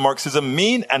socialism and Marxism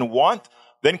mean and want,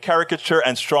 then caricature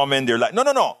and strawman their life.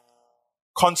 No.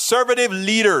 Conservative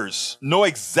leaders know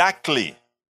exactly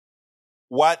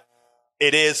what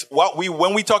it is.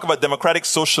 When we talk about democratic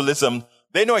socialism,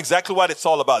 they know exactly what it's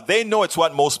all about. They know it's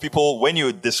what most people, when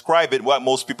you describe it, what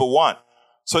most people want.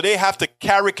 So they have to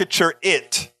caricature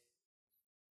it.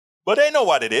 But they know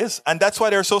what it is, and that's why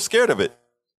they're so scared of it.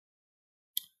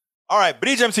 All right,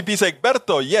 Bridge MCP says,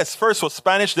 Berto, yes, first was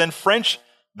Spanish, then French,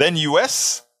 then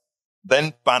US,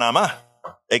 then Panama.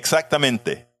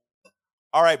 Exactamente.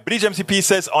 All right, Bridge MCP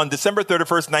says, on December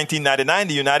 31st, 1999,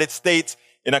 the United States,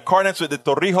 in accordance with the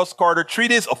Torrijos-Carter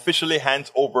Treaties, officially hands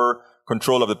over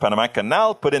control of the Panama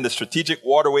Canal, putting the strategic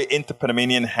waterway into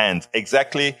Panamanian hands.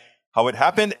 Exactly how it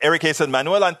happened. Eric A. said,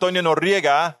 Manuel Antonio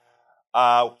Noriega,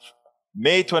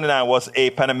 May 29, was a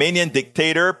Panamanian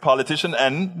dictator, politician,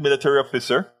 and military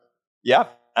officer. Yeah,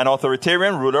 an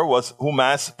authoritarian ruler who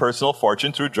amassed personal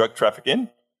fortune through drug trafficking.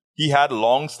 He had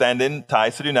long-standing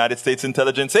ties to the United States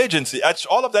Intelligence Agency.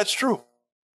 All of that's true.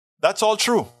 That's all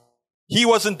true. He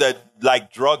wasn't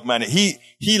that drug money.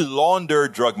 He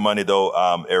laundered drug money though,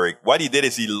 Eric. What he did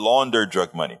is he laundered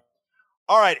drug money.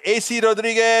 All right, AC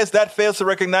Rodriguez, that fails to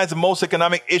recognize the most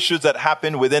economic issues that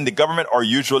happen within the government are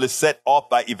usually set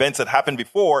off by events that happened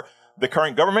before the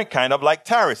current government, kind of like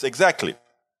tariffs. Exactly.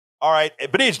 All right,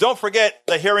 Bridge, don't forget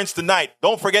the hearings tonight.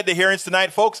 Don't forget the hearings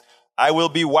tonight, folks. I will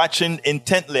be watching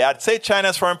intently. I'd say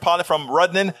China's foreign policy from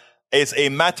Rudnin is a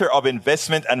matter of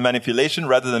investment and manipulation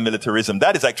rather than militarism.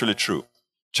 That is actually true.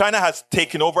 China has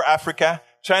taken over Africa.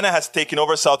 China has taken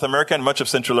over South America and much of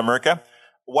Central America,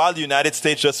 while the United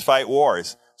States just fight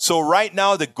wars. So right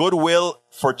now, the goodwill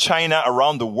for China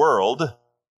around the world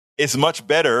is much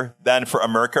better than for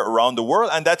America around the world,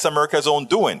 and that's America's own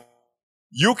doing.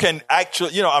 You can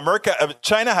actually,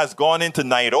 China has gone into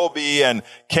Nairobi and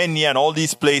Kenya and all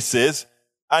these places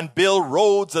and build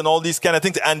roads and all these kind of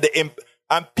things. And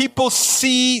people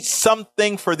see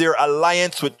something for their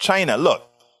alliance with China. Look,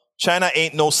 China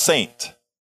ain't no saint.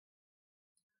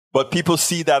 But people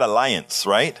see that alliance,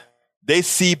 right? They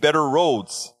see better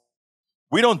roads.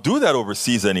 We don't do that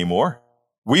overseas anymore.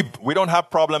 We don't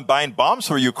have problem buying bombs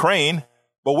for Ukraine.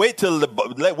 But wait till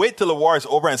the war is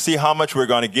over and see how much we're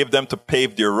going to give them to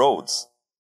pave their roads.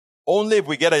 Only if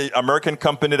we get an American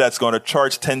company that's going to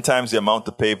charge 10 times the amount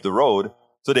to pave the road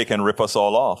so they can rip us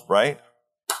all off, right?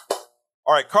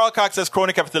 All right, Carl Cox says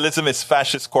crony capitalism is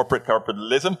fascist corporate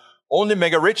capitalism. Only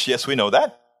mega rich, yes, we know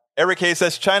that. Eric Hayes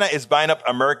says China is buying up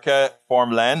America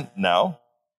farmland now.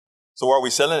 So why are we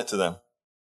selling it to them?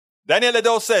 Daniel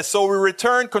Ledo says, so we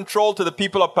return control to the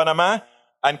people of Panama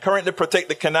and currently protect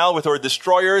the canal with our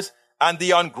destroyers, and the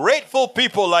ungrateful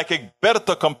people like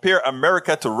Egberto compare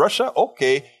America to Russia?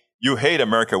 Okay, you hate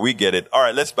America, we get it. All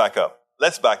right, let's back up.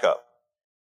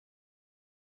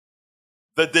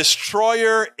 The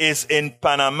destroyer is in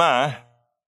Panama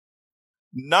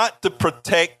not to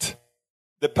protect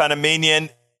the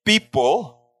Panamanian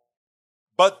people,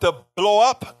 but to blow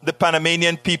up the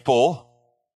Panamanian people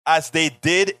as they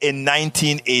did in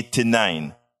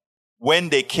 1989. When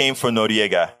they came for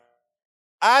Noriega.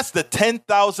 Ask the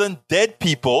 10,000 dead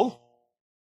people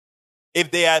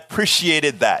if they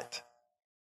appreciated that.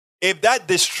 If that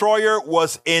destroyer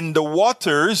was in the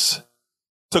waters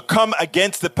to come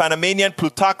against the Panamanian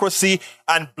plutocracy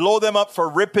and blow them up for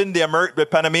ripping the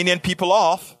Panamanian people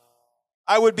off,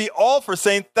 I would be all for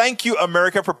saying, thank you,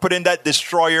 America, for putting that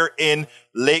destroyer in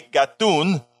Lake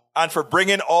Gatun and for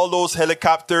bringing all those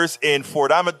helicopters in Fort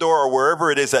Amador or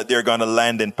wherever it is that they're going to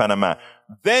land in Panama.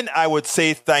 Then I would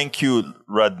say thank you,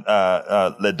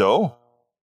 Ledo.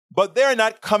 But they're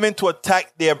not coming to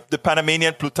attack the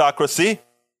Panamanian plutocracy.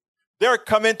 They're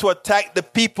coming to attack the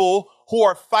people who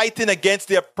are fighting against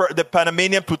the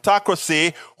Panamanian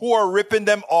plutocracy, who are ripping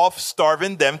them off,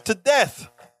 starving them to death.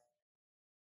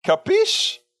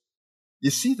 Capiche?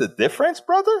 You see the difference,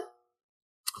 brother?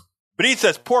 Brit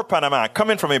says, poor Panama,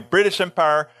 coming from a British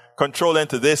Empire, controlling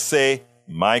to this, say,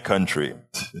 my country.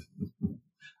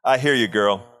 I hear you,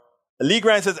 girl. Lee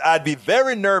Grant says, I'd be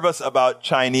very nervous about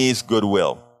Chinese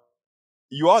goodwill.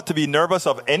 You ought to be nervous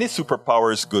of any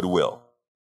superpower's goodwill.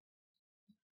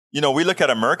 You know, we look at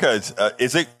America,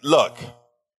 look,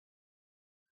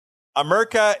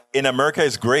 America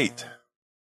is great.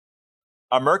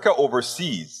 America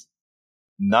overseas,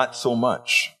 not so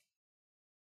much.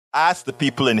 Ask the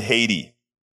people in Haiti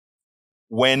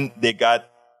when we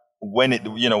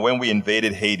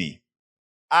invaded Haiti.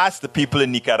 Ask the people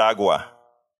in Nicaragua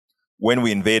when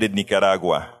we invaded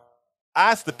Nicaragua.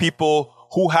 Ask the people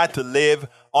who had to live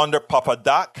under Papa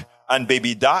Doc and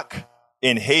Baby Doc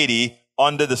in Haiti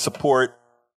under the support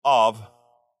of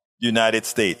the United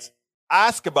States.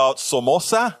 Ask about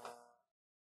Somoza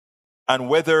and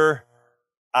whether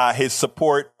his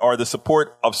support or the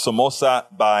support of Somoza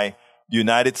by the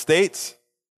United States.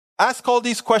 Ask all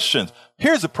these questions.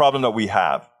 Here's the problem that we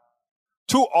have.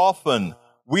 Too often,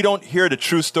 we don't hear the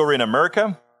true story in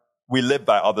America. We live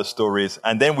by other stories,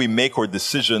 and then we make our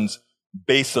decisions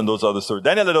based on those other stories.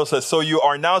 Daniel Ledo says, so you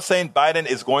are now saying Biden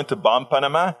is going to bomb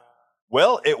Panama?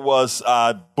 Well, it was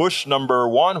Bush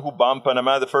 #1 who bombed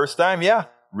Panama the first time. Yeah,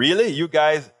 really? You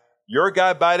guys, your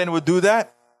guy Biden would do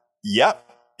that? Yep,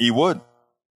 he would.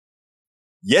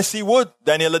 Yes, he would,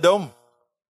 Daniel Ledo.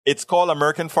 It's called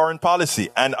American foreign policy.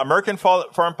 And American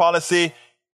foreign policy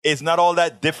is not all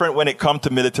that different when it comes to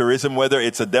militarism, whether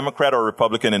it's a Democrat or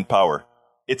Republican in power.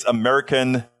 It's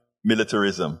American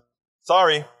militarism.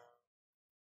 Sorry.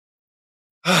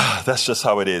 That's just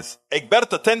how it is.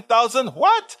 Egberto, 10,000?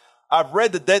 What? I've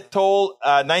read the death toll.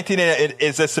 19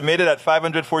 is estimated at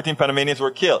 514 Panamanians were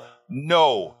killed.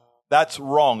 No, that's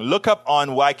wrong. Look up on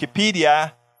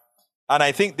Wikipedia, and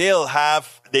I think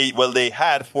they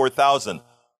had 4,000.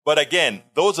 But again,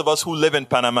 those of us who live in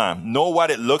Panama know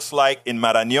what it looks like in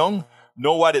Marañón,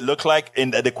 know what it looked like in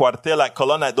the Cuartel at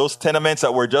Colón, at those tenements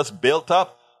that were just built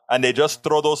up, and they just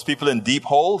throw those people in deep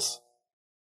holes.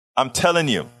 I'm telling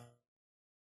you,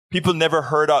 people never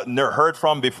heard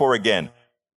from before again.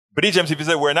 British MCP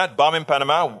said, we're not bombing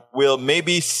Panama. We'll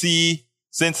maybe see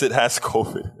since it has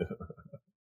COVID.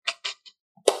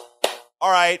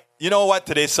 All right. You know what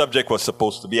today's subject was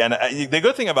supposed to be? And the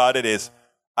good thing about it is,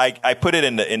 I put it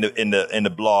in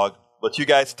the blog, but you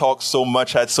guys talked so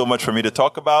much, had so much for me to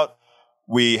talk about.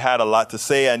 We had a lot to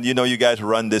say, and you know you guys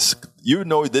run this. You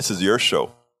know this is your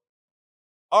show.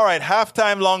 All right,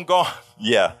 halftime long gone.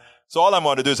 Yeah. So all I'm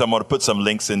going to do is I'm going to put some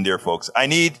links in there, folks. I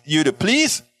need you to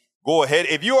please go ahead.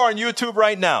 If you are on YouTube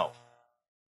right now,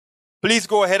 please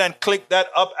go ahead and click that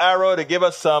up arrow to give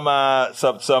us some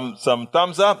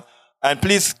thumbs up, and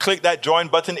please click that join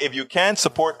button if you can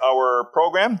support our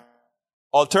program.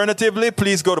 Alternatively,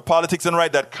 please go to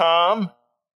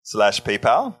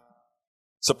politicsandright.com/PayPal.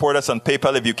 Support us on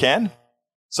PayPal if you can.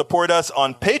 Support us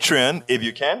on Patreon if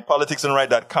you can.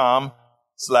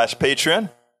 politicsandright.com/Patreon.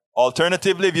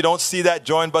 Alternatively, if you don't see that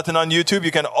join button on YouTube,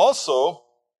 you can also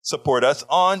support us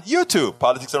on YouTube.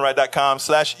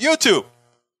 politicsandright.com/YouTube.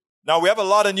 Now, we have a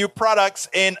lot of new products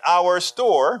in our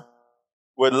store.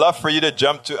 We'd love for you to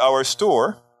jump to our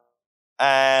store.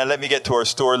 And let me get to our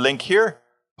store link here.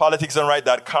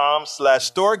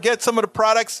 politicsandright.com/store. Get some of the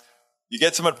products. You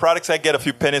get some of the products. I get a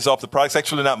few pennies off the products.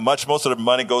 Actually, not much. Most of the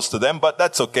money goes to them, but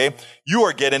that's okay. You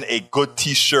are getting a good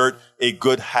t-shirt, a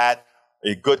good hat,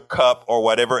 a good cup, or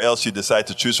whatever else you decide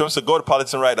to choose from. So go to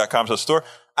politicsandright.com/store.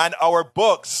 And our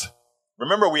books.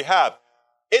 Remember, we have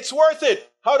It's Worth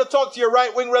It, How to Talk to Your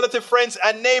Right-Wing Relative Friends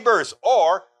and Neighbors,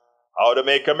 or How to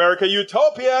Make America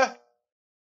Utopia.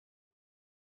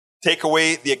 Take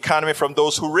away the economy from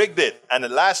those who rigged it. And the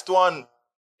last one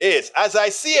is, As I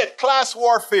See It, Class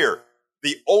Warfare,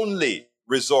 the only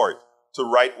resort to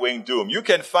right-wing doom. You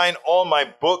can find all my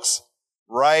books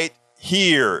right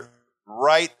here,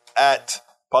 right at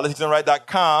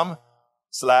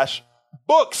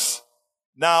politicsandright.com/books.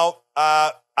 Now,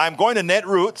 I'm going to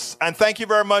Netroots, and thank you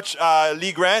very much,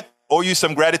 Lee Grant. Owe you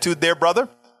some gratitude there, brother.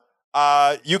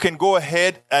 You can go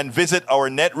ahead and visit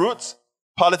our Netroots.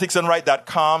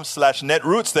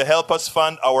 politicsandright.com/netroots to help us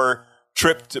fund our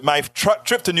trip. My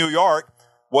trip to New York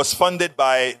was funded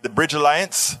by the Bridge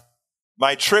Alliance.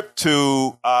 My trip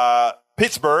to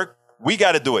Pittsburgh, we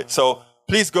got to do it. So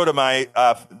please go to my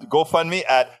GoFundMe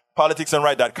at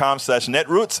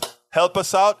politicsandright.com/netroots. Help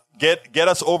us out. Get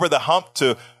us over the hump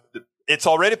to. It's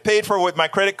already paid for with my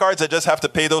credit cards. I just have to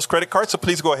pay those credit cards. So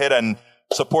please go ahead and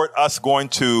support us going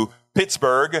to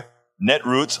Pittsburgh,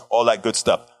 Netroots, all that good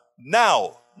stuff.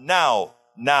 Now,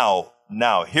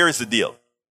 here's the deal.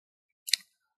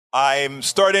 I'm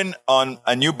starting on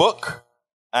a new book,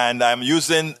 and I'm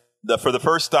using, for the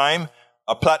first time,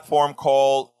 a platform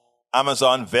called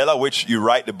Amazon Vela, which you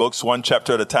write the books one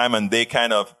chapter at a time, and they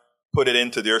kind of put it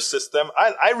into their system.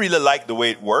 I really like the way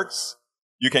it works.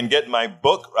 You can get my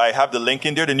book. I have the link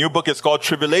in there. The new book is called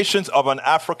Tribulations of an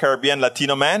Afro-Caribbean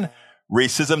Latino Man.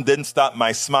 Racism Didn't Stop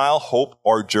My Smile, Hope,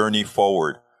 or Journey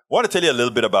Forward. I want to tell you a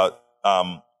little bit about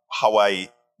how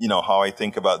I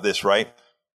think about this, right?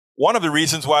 One of the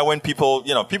reasons why when people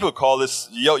call this,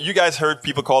 you guys heard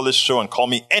people call this show and call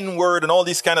me N-word and all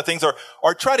these kind of things, or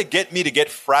try to get me to get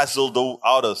frazzled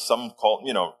out of some call,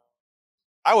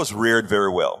 I was reared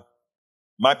very well.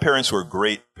 My parents were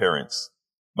great parents.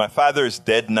 My father is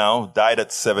dead now, died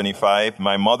at 75.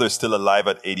 My mother's still alive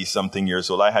at 80-something years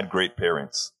old. I had great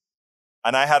parents.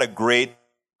 And I had a great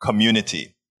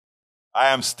community. I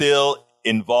am still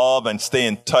involved and stay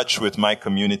in touch with my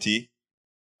community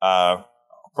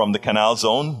from the Canal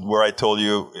Zone, where I told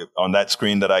you on that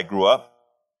screen that I grew up.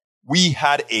 We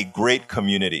had a great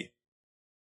community.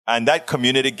 And that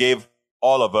community gave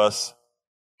all of us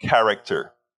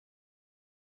character.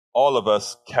 All of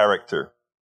us character.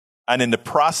 And in the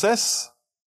process,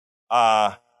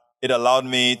 it allowed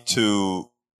me to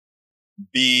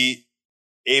be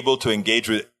able to engage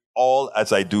with all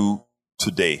as I do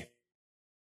today.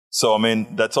 So, I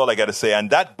mean, that's all I got to say. And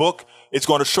that book is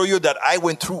going to show you that I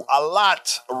went through a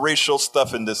lot of racial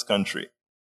stuff in this country.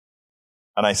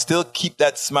 And I still keep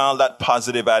that smile, that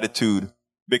positive attitude,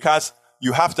 because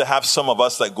you have to have some of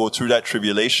us that go through that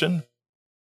tribulation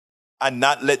and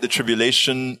not let the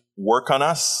tribulation work on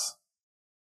us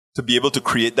to be able to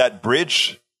create that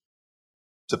bridge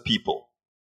to people.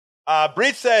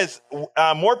 Bridge says,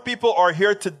 more people are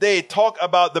here today. Talk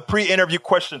about the pre-interview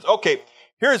questions. Okay,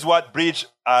 here's what Bridge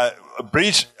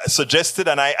suggested,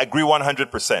 and I agree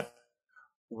 100%.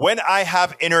 When I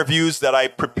have interviews that I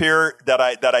prepare, that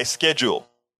I schedule,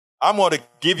 I'm going to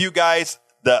give you guys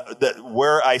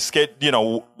where I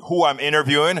schedule, who I'm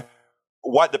interviewing,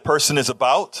 what the person is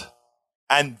about,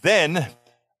 and then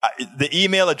the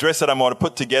email address that I'm going to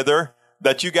put together,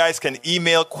 that you guys can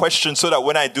email questions so that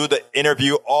when I do the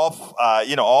interview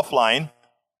offline,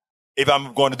 if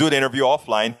I'm going to do the interview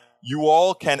offline, you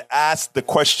all can ask the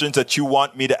questions that you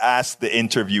want me to ask the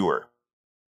interviewer.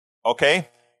 Okay?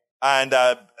 And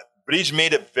Bridge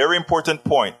made a very important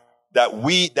point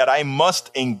that I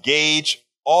must engage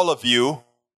all of you.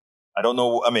 I don't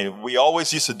know. I mean, we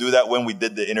always used to do that when we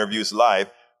did the interviews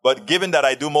live. But given that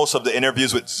I do most of the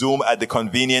interviews with Zoom at the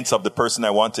convenience of the person I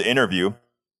want to interview,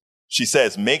 she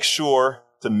says, make sure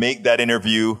to make that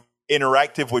interview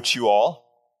interactive with you all.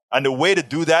 And the way to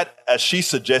do that, as she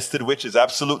suggested, which is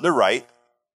absolutely right,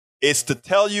 is to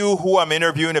tell you who I'm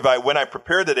interviewing when I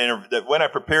prepare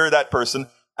that person,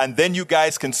 and then you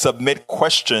guys can submit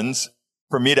questions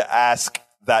for me to ask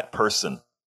that person.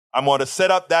 I'm going to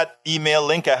set up that email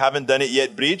link. I haven't done it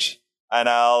yet, Bridge, and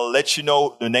I'll let you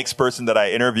know the next person that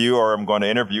I interview or I'm going to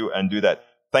interview and do that.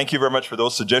 Thank you very much for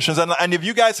those suggestions. And if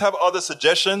you guys have other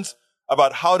suggestions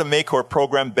about how to make our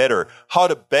program better, how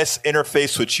to best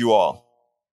interface with you all,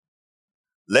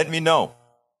 let me know.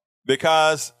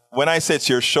 Because when I say it's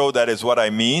your show, that is what I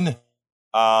mean.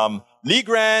 Lee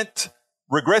Grant,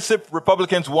 regressive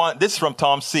Republicans want, this is from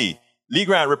Tom C. Lee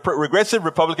Grant, regressive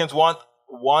Republicans want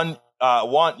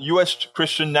U.S.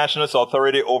 Christian nationalist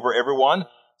authority over everyone.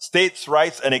 States'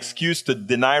 rights an excuse to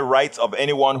deny rights of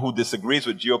anyone who disagrees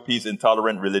with GOP's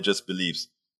intolerant religious beliefs.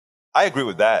 I agree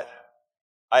with that.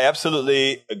 I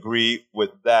absolutely agree with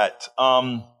that.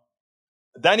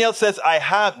 Daniel says,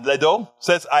 Ledo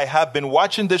says, I have been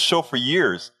watching this show for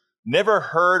years. Never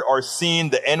heard or seen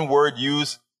the N-word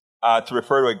used to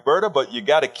refer to Egberto, but you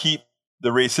got to keep the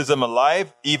racism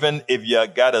alive, even if you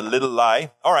got a little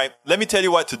lie. All right, let me tell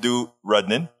you what to do,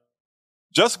 Rudnin.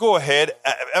 Just go ahead.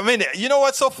 I mean, you know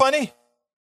what's so funny?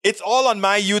 It's all on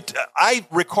my YouTube. I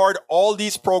record all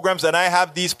these programs, and I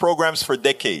have these programs for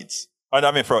decades. I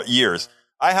mean, for years.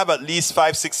 I have at least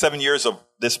 5, 6, 7 years of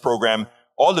this program.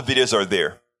 All the videos are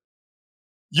there.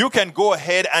 You can go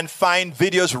ahead and find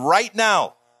videos right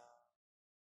now.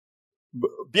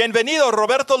 Bienvenido,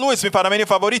 Roberto Luis, mi panameño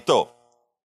favorito.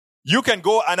 You can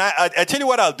go, and I tell you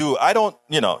what I'll do. I don't,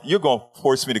 you're going to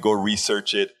force me to go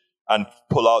research it and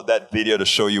pull out that video to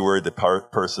show you where the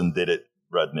person did it,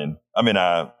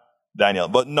 Daniel.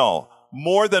 But no,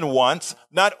 more than once,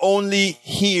 not only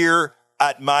here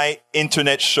at my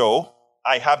internet show,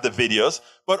 I have the videos,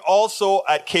 but also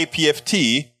at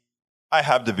KPFT, I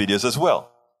have the videos as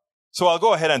well. So I'll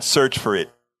go ahead and search for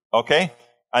it, okay?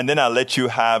 And then I'll let you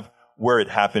have where it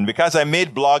happened, because I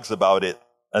made blogs about it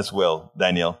as well,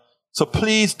 Daniel. So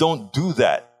please don't do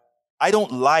that. I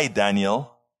don't lie,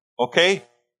 Daniel, okay?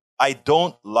 I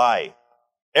don't lie.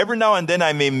 Every now and then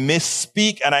I may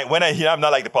misspeak, and I'm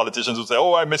not like the politicians who say,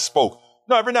 oh, I misspoke.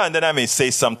 No, every now and then I may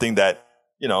say something that,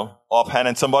 offhand,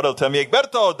 and somebody will tell me,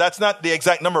 Egberto, that's not the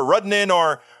exact number. Rudnin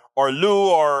or Lou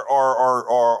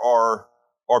or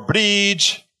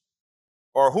Bridge,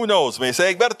 or who knows, may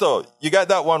say, Egberto, you got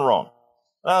that one wrong.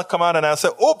 I'll come out and I'll say,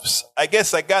 oops, I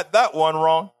guess I got that one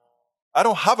wrong. I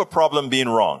don't have a problem being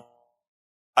wrong.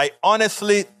 I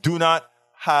honestly do not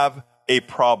have a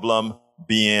problem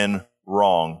being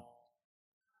wrong.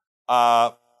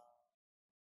 Let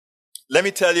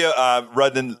me tell you,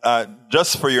 Rudin,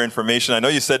 just for your information, I know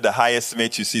you said the highest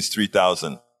MHUC is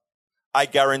 3,000. I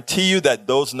guarantee you that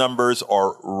those numbers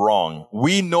are wrong.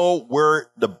 We know where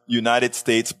the United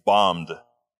States bombed.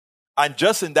 And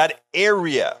just in that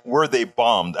area where they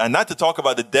bombed, and not to talk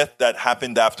about the death that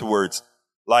happened afterwards,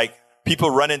 like people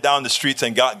running down the streets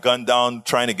and got gunned down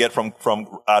trying to get from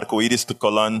Arcoiris to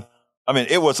Colon. I mean,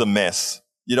 it was a mess.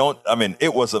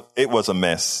 It was a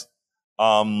mess.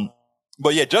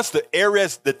 But yeah, just the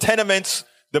areas, the tenements,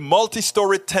 the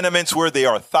multi-story tenements where there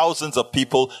are thousands of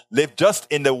people live just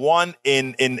in the one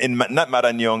in not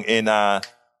Marañón, in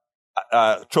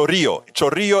Chorrillo.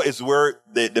 Chorrillo is where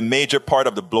the major part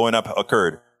of the blowing up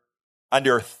occurred. And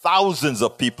there are thousands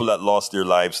of people that lost their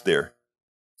lives there.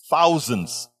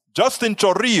 Thousands. Just in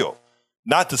Chorrillo.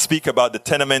 Not to speak about the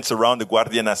tenements around the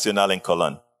Guardia Nacional in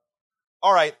Colón.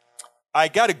 All right. I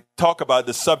got to talk about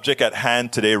the subject at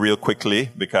hand today real quickly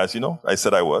because, I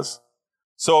said I was.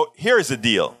 So here's the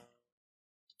deal.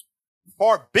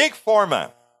 For Big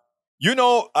Pharma,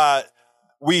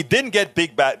 we didn't get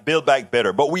Build Back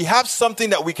Better, but we have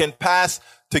something that we can pass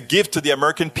to give to the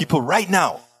American people right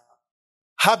now.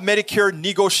 Have Medicare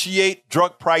negotiate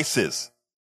drug prices.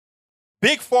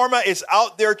 Big Pharma is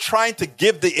out there trying to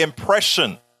give the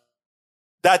impression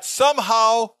that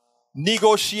somehow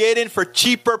negotiating for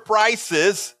cheaper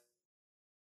prices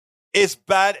is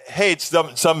bad. Hey,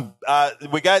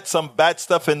 we got some bad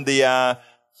stuff in the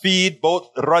feed.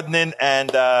 Both Rodnin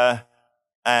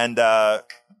and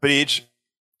Bridge,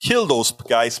 kill those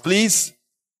guys, please.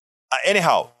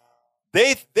 Anyhow,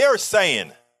 they're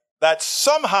saying that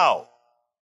somehow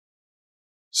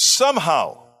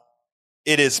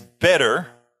it is better,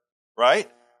 right,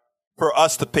 for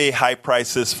us to pay high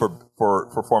prices for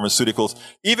pharmaceuticals,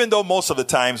 even though most of the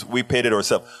times we paid it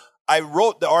ourselves. I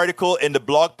wrote the article in the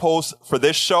blog post for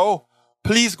this show.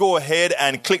 Please go ahead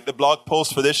and click the blog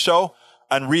post for this show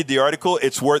and read the article.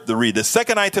 It's worth the read. The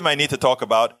second item I need to talk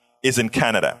about is in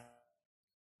Canada.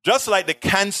 Just like the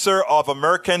cancer of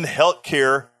American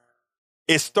healthcare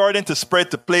is starting to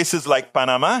spread to places like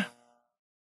Panama,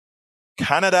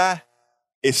 Canada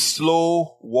is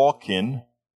slow walking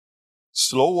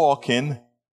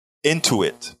into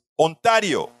it.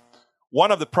 Ontario,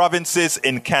 one of the provinces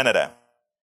in Canada.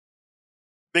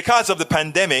 Because of the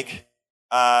pandemic,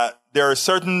 there are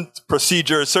certain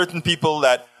procedures, certain people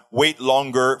that wait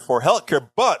longer for healthcare,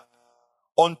 but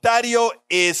Ontario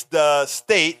is the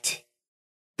state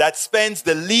that spends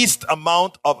the least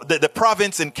amount of, the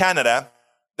province in Canada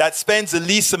that spends the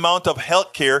least amount of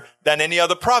healthcare than any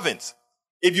other province.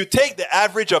 If you take the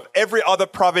average of every other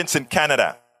province in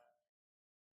Canada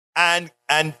and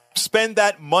spend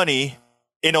that money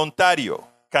in Ontario,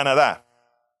 Canada,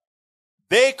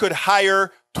 they could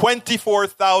hire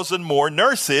 24,000 more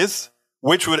nurses,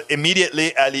 which would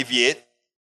immediately alleviate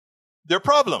their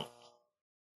problem.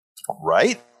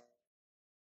 Right?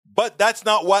 But that's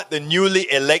not what the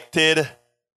newly elected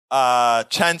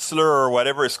chancellor or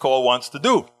whatever it's called wants to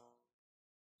do.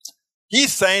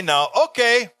 He's saying now,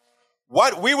 okay,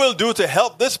 what we will do to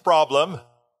help this problem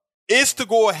is to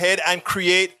go ahead and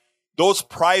create those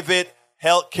private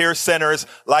healthcare centers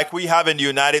like we have in the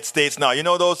United States now. You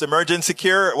know those emergency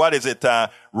care? What is it?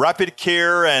 Rapid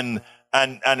care and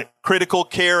critical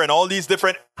care and all these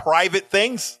different private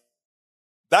things.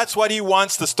 That's what he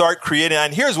wants to start creating.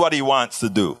 And here's what he wants to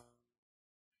do.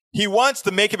 He wants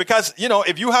to make it because,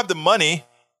 if you have the money,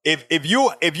 if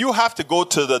you have to go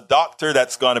to the doctor,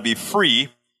 that's going to be free,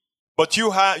 but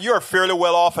you're fairly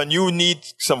well off and you need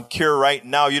some cure right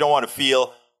now. You don't want to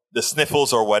feel the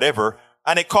sniffles or whatever.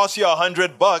 And it costs you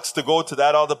 $100 to go to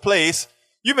that other place.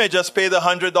 You may just pay the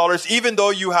 $100, even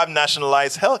though you have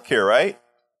nationalized healthcare, right?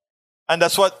 And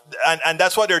that's what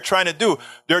they're trying to do.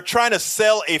 They're trying to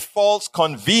sell a false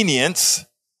convenience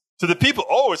to the people.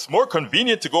 Oh, it's more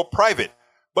convenient to go private.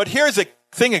 But here's the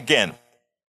thing again.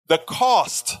 The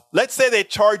cost, let's say they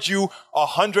charge you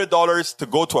 $100 to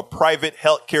go to a private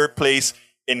healthcare place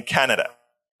in Canada,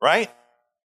 right?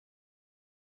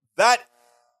 That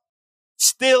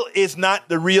still is not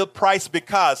the real price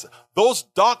because those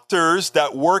doctors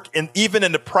that work even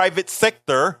in the private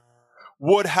sector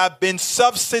would have been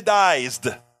subsidized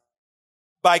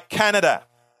by Canada,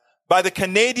 by the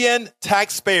Canadian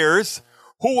taxpayers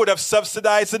who would have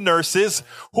subsidized the nurses,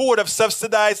 who would have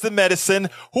subsidized the medicine,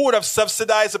 who would have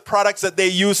subsidized the products that they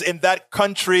use in that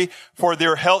country for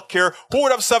their health care, who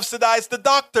would have subsidized the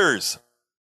doctors.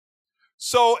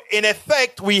 So in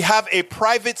effect, we have a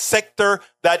private sector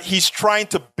that he's trying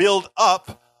to build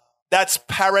up that's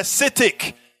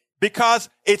parasitic because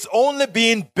it's only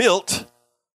being built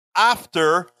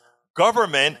after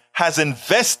government has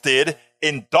invested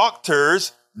in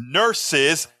doctors,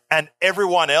 nurses, and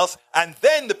everyone else. And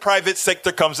then the private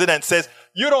sector comes in and says,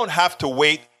 you don't have to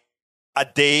wait a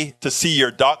day to see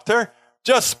your doctor,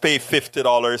 just pay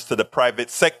 $50 to the private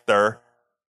sector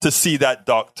to see that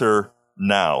doctor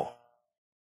now.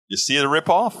 You see the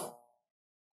ripoff?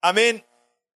 I mean,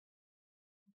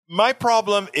 my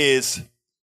problem is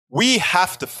we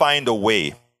have to find a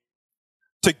way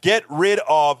to get rid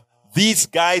of these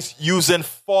guys using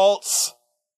false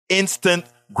instant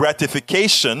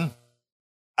gratification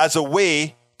as a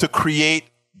way to create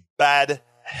bad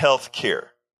health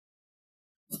care.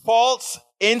 False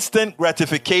instant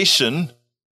gratification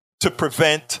to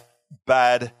prevent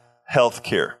bad health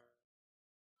care.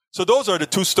 So those are the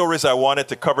two stories I wanted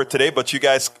to cover today, but you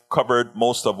guys covered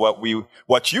most of what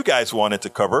you guys wanted to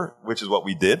cover, which is what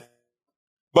we did.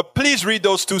 But please read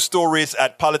those two stories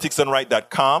at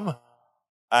politicsdoneright.com.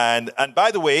 And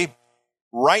by the way,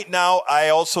 right now, I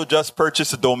also just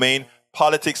purchased a domain,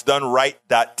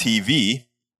 politicsdoneright.tv,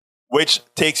 which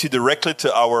takes you directly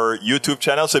to our YouTube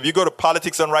channel. So if you go to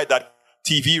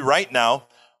politicsdoneright.tv right now,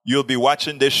 you'll be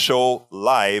watching this show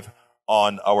live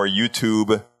on our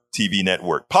YouTube TV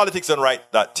network,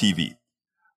 politicsdoneright.tv.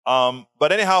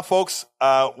 But anyhow, folks,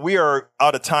 we are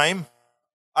out of time.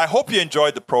 I hope you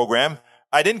enjoyed the program.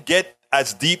 I didn't get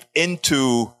as deep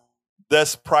into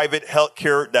this private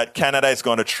healthcare that Canada is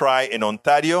going to try in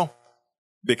Ontario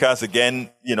because, again,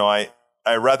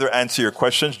 I rather answer your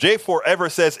questions. J Forever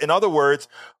says, in other words,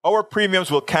 our premiums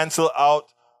will cancel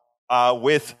out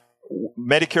with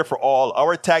Medicare for all.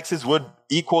 Our taxes would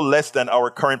equal less than our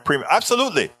current premium.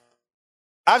 Absolutely.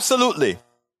 Absolutely.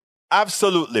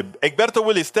 Absolutely. Egberto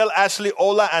Willis, tell Ashley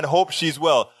hola and hope she's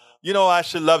well. You know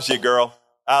Ashley loves you, girl.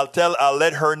 I'll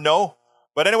let her know.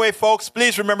 But anyway, folks,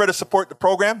 please remember to support the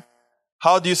program.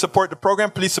 How do you support the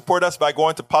program? Please support us by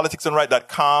going to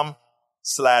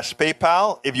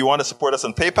politicsdoneright.com/PayPal if you want to support us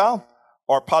on PayPal,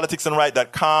 or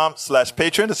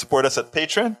politicsdoneright.com/Patreon to support us at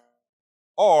Patreon,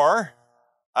 or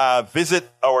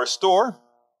visit our store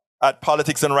at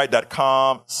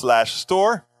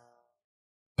politicsdoneright.com/store.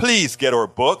 Please get our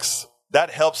books.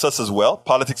 That helps us as well.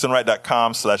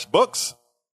 politicsdoneright.com/books.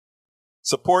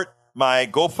 Support my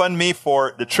GoFundMe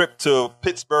for the trip to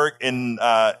Pittsburgh in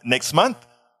next month,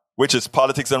 which is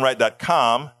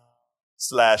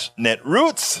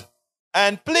politicsdoneright.com/netroots.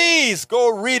 And please go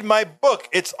read my book.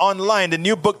 It's online. The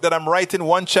new book that I'm writing,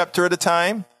 one chapter at a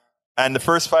time. And the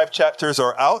first 5 chapters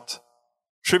are out.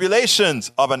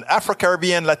 Tribulations of an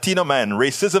Afro-Caribbean Latino Man.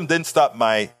 Racism didn't stop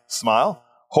my smile.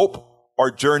 Hope or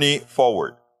journey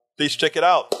forward. Please check it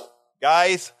out.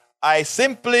 Guys, I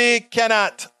simply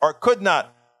cannot or could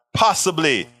not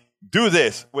possibly do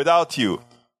this without you.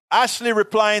 Ashley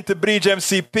replying to Bridge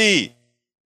MCP.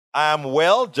 I'm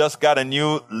well, just got a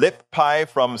new lip pie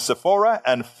from Sephora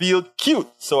and feel cute,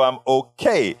 so I'm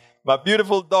okay. My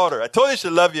beautiful daughter. I told you she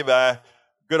loved you, man.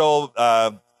 Good old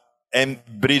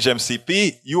Bridge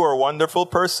MCP. You are a wonderful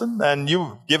person, and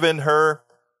you've given her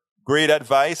great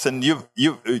advice, and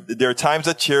there are times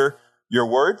that your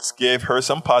words gave her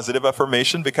some positive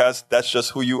affirmation because that's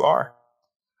just who you are.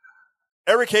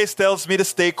 Eric Hayes tells me to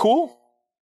stay cool.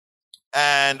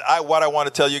 And what I want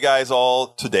to tell you guys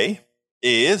all today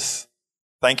is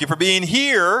thank you for being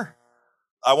here.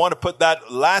 I want to put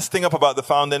that last thing up about the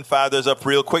Founding Fathers up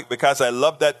real quick because I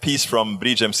love that piece from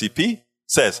Bridge MCP. It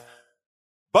says,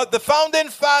 but the Founding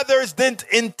Fathers didn't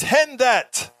intend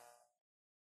that.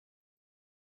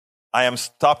 I am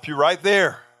stop you right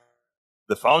there.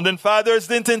 The Founding Fathers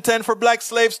didn't intend for black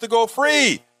slaves to go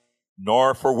free,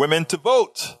 nor for women to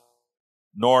vote,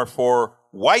 nor for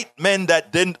white men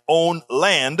that didn't own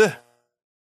land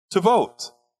to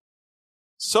vote.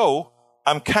 So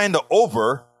I'm kind of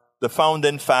over the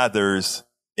Founding Fathers'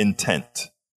 intent.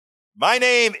 My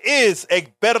name is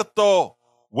Egberto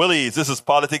Willies. This is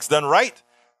Politics Done Right.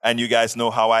 And you guys know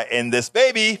how I end this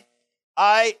baby.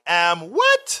 I am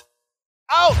what?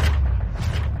 Out!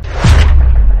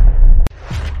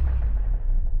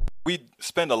 We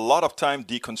spend a lot of time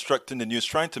deconstructing the news,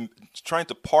 trying to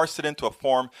parse it into a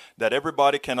form that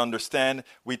everybody can understand.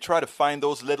 We try to find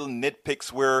those little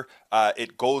nitpicks where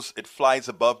it flies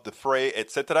above the fray,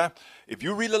 etc. If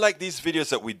you really like these videos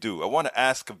that we do, I want to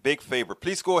ask a big favor.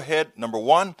 Please go ahead. Number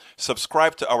 1,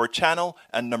 subscribe to our channel.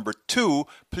 And number 2,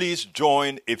 please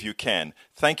join if you can.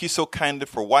 Thank you so kindly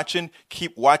for watching.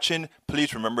 Keep watching.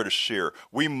 Please remember to share.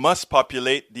 We must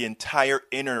populate the entire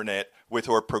internet with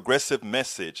our progressive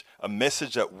message, a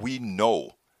message that we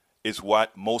know is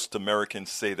what most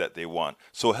Americans say that they want.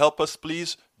 So help us,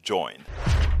 please join.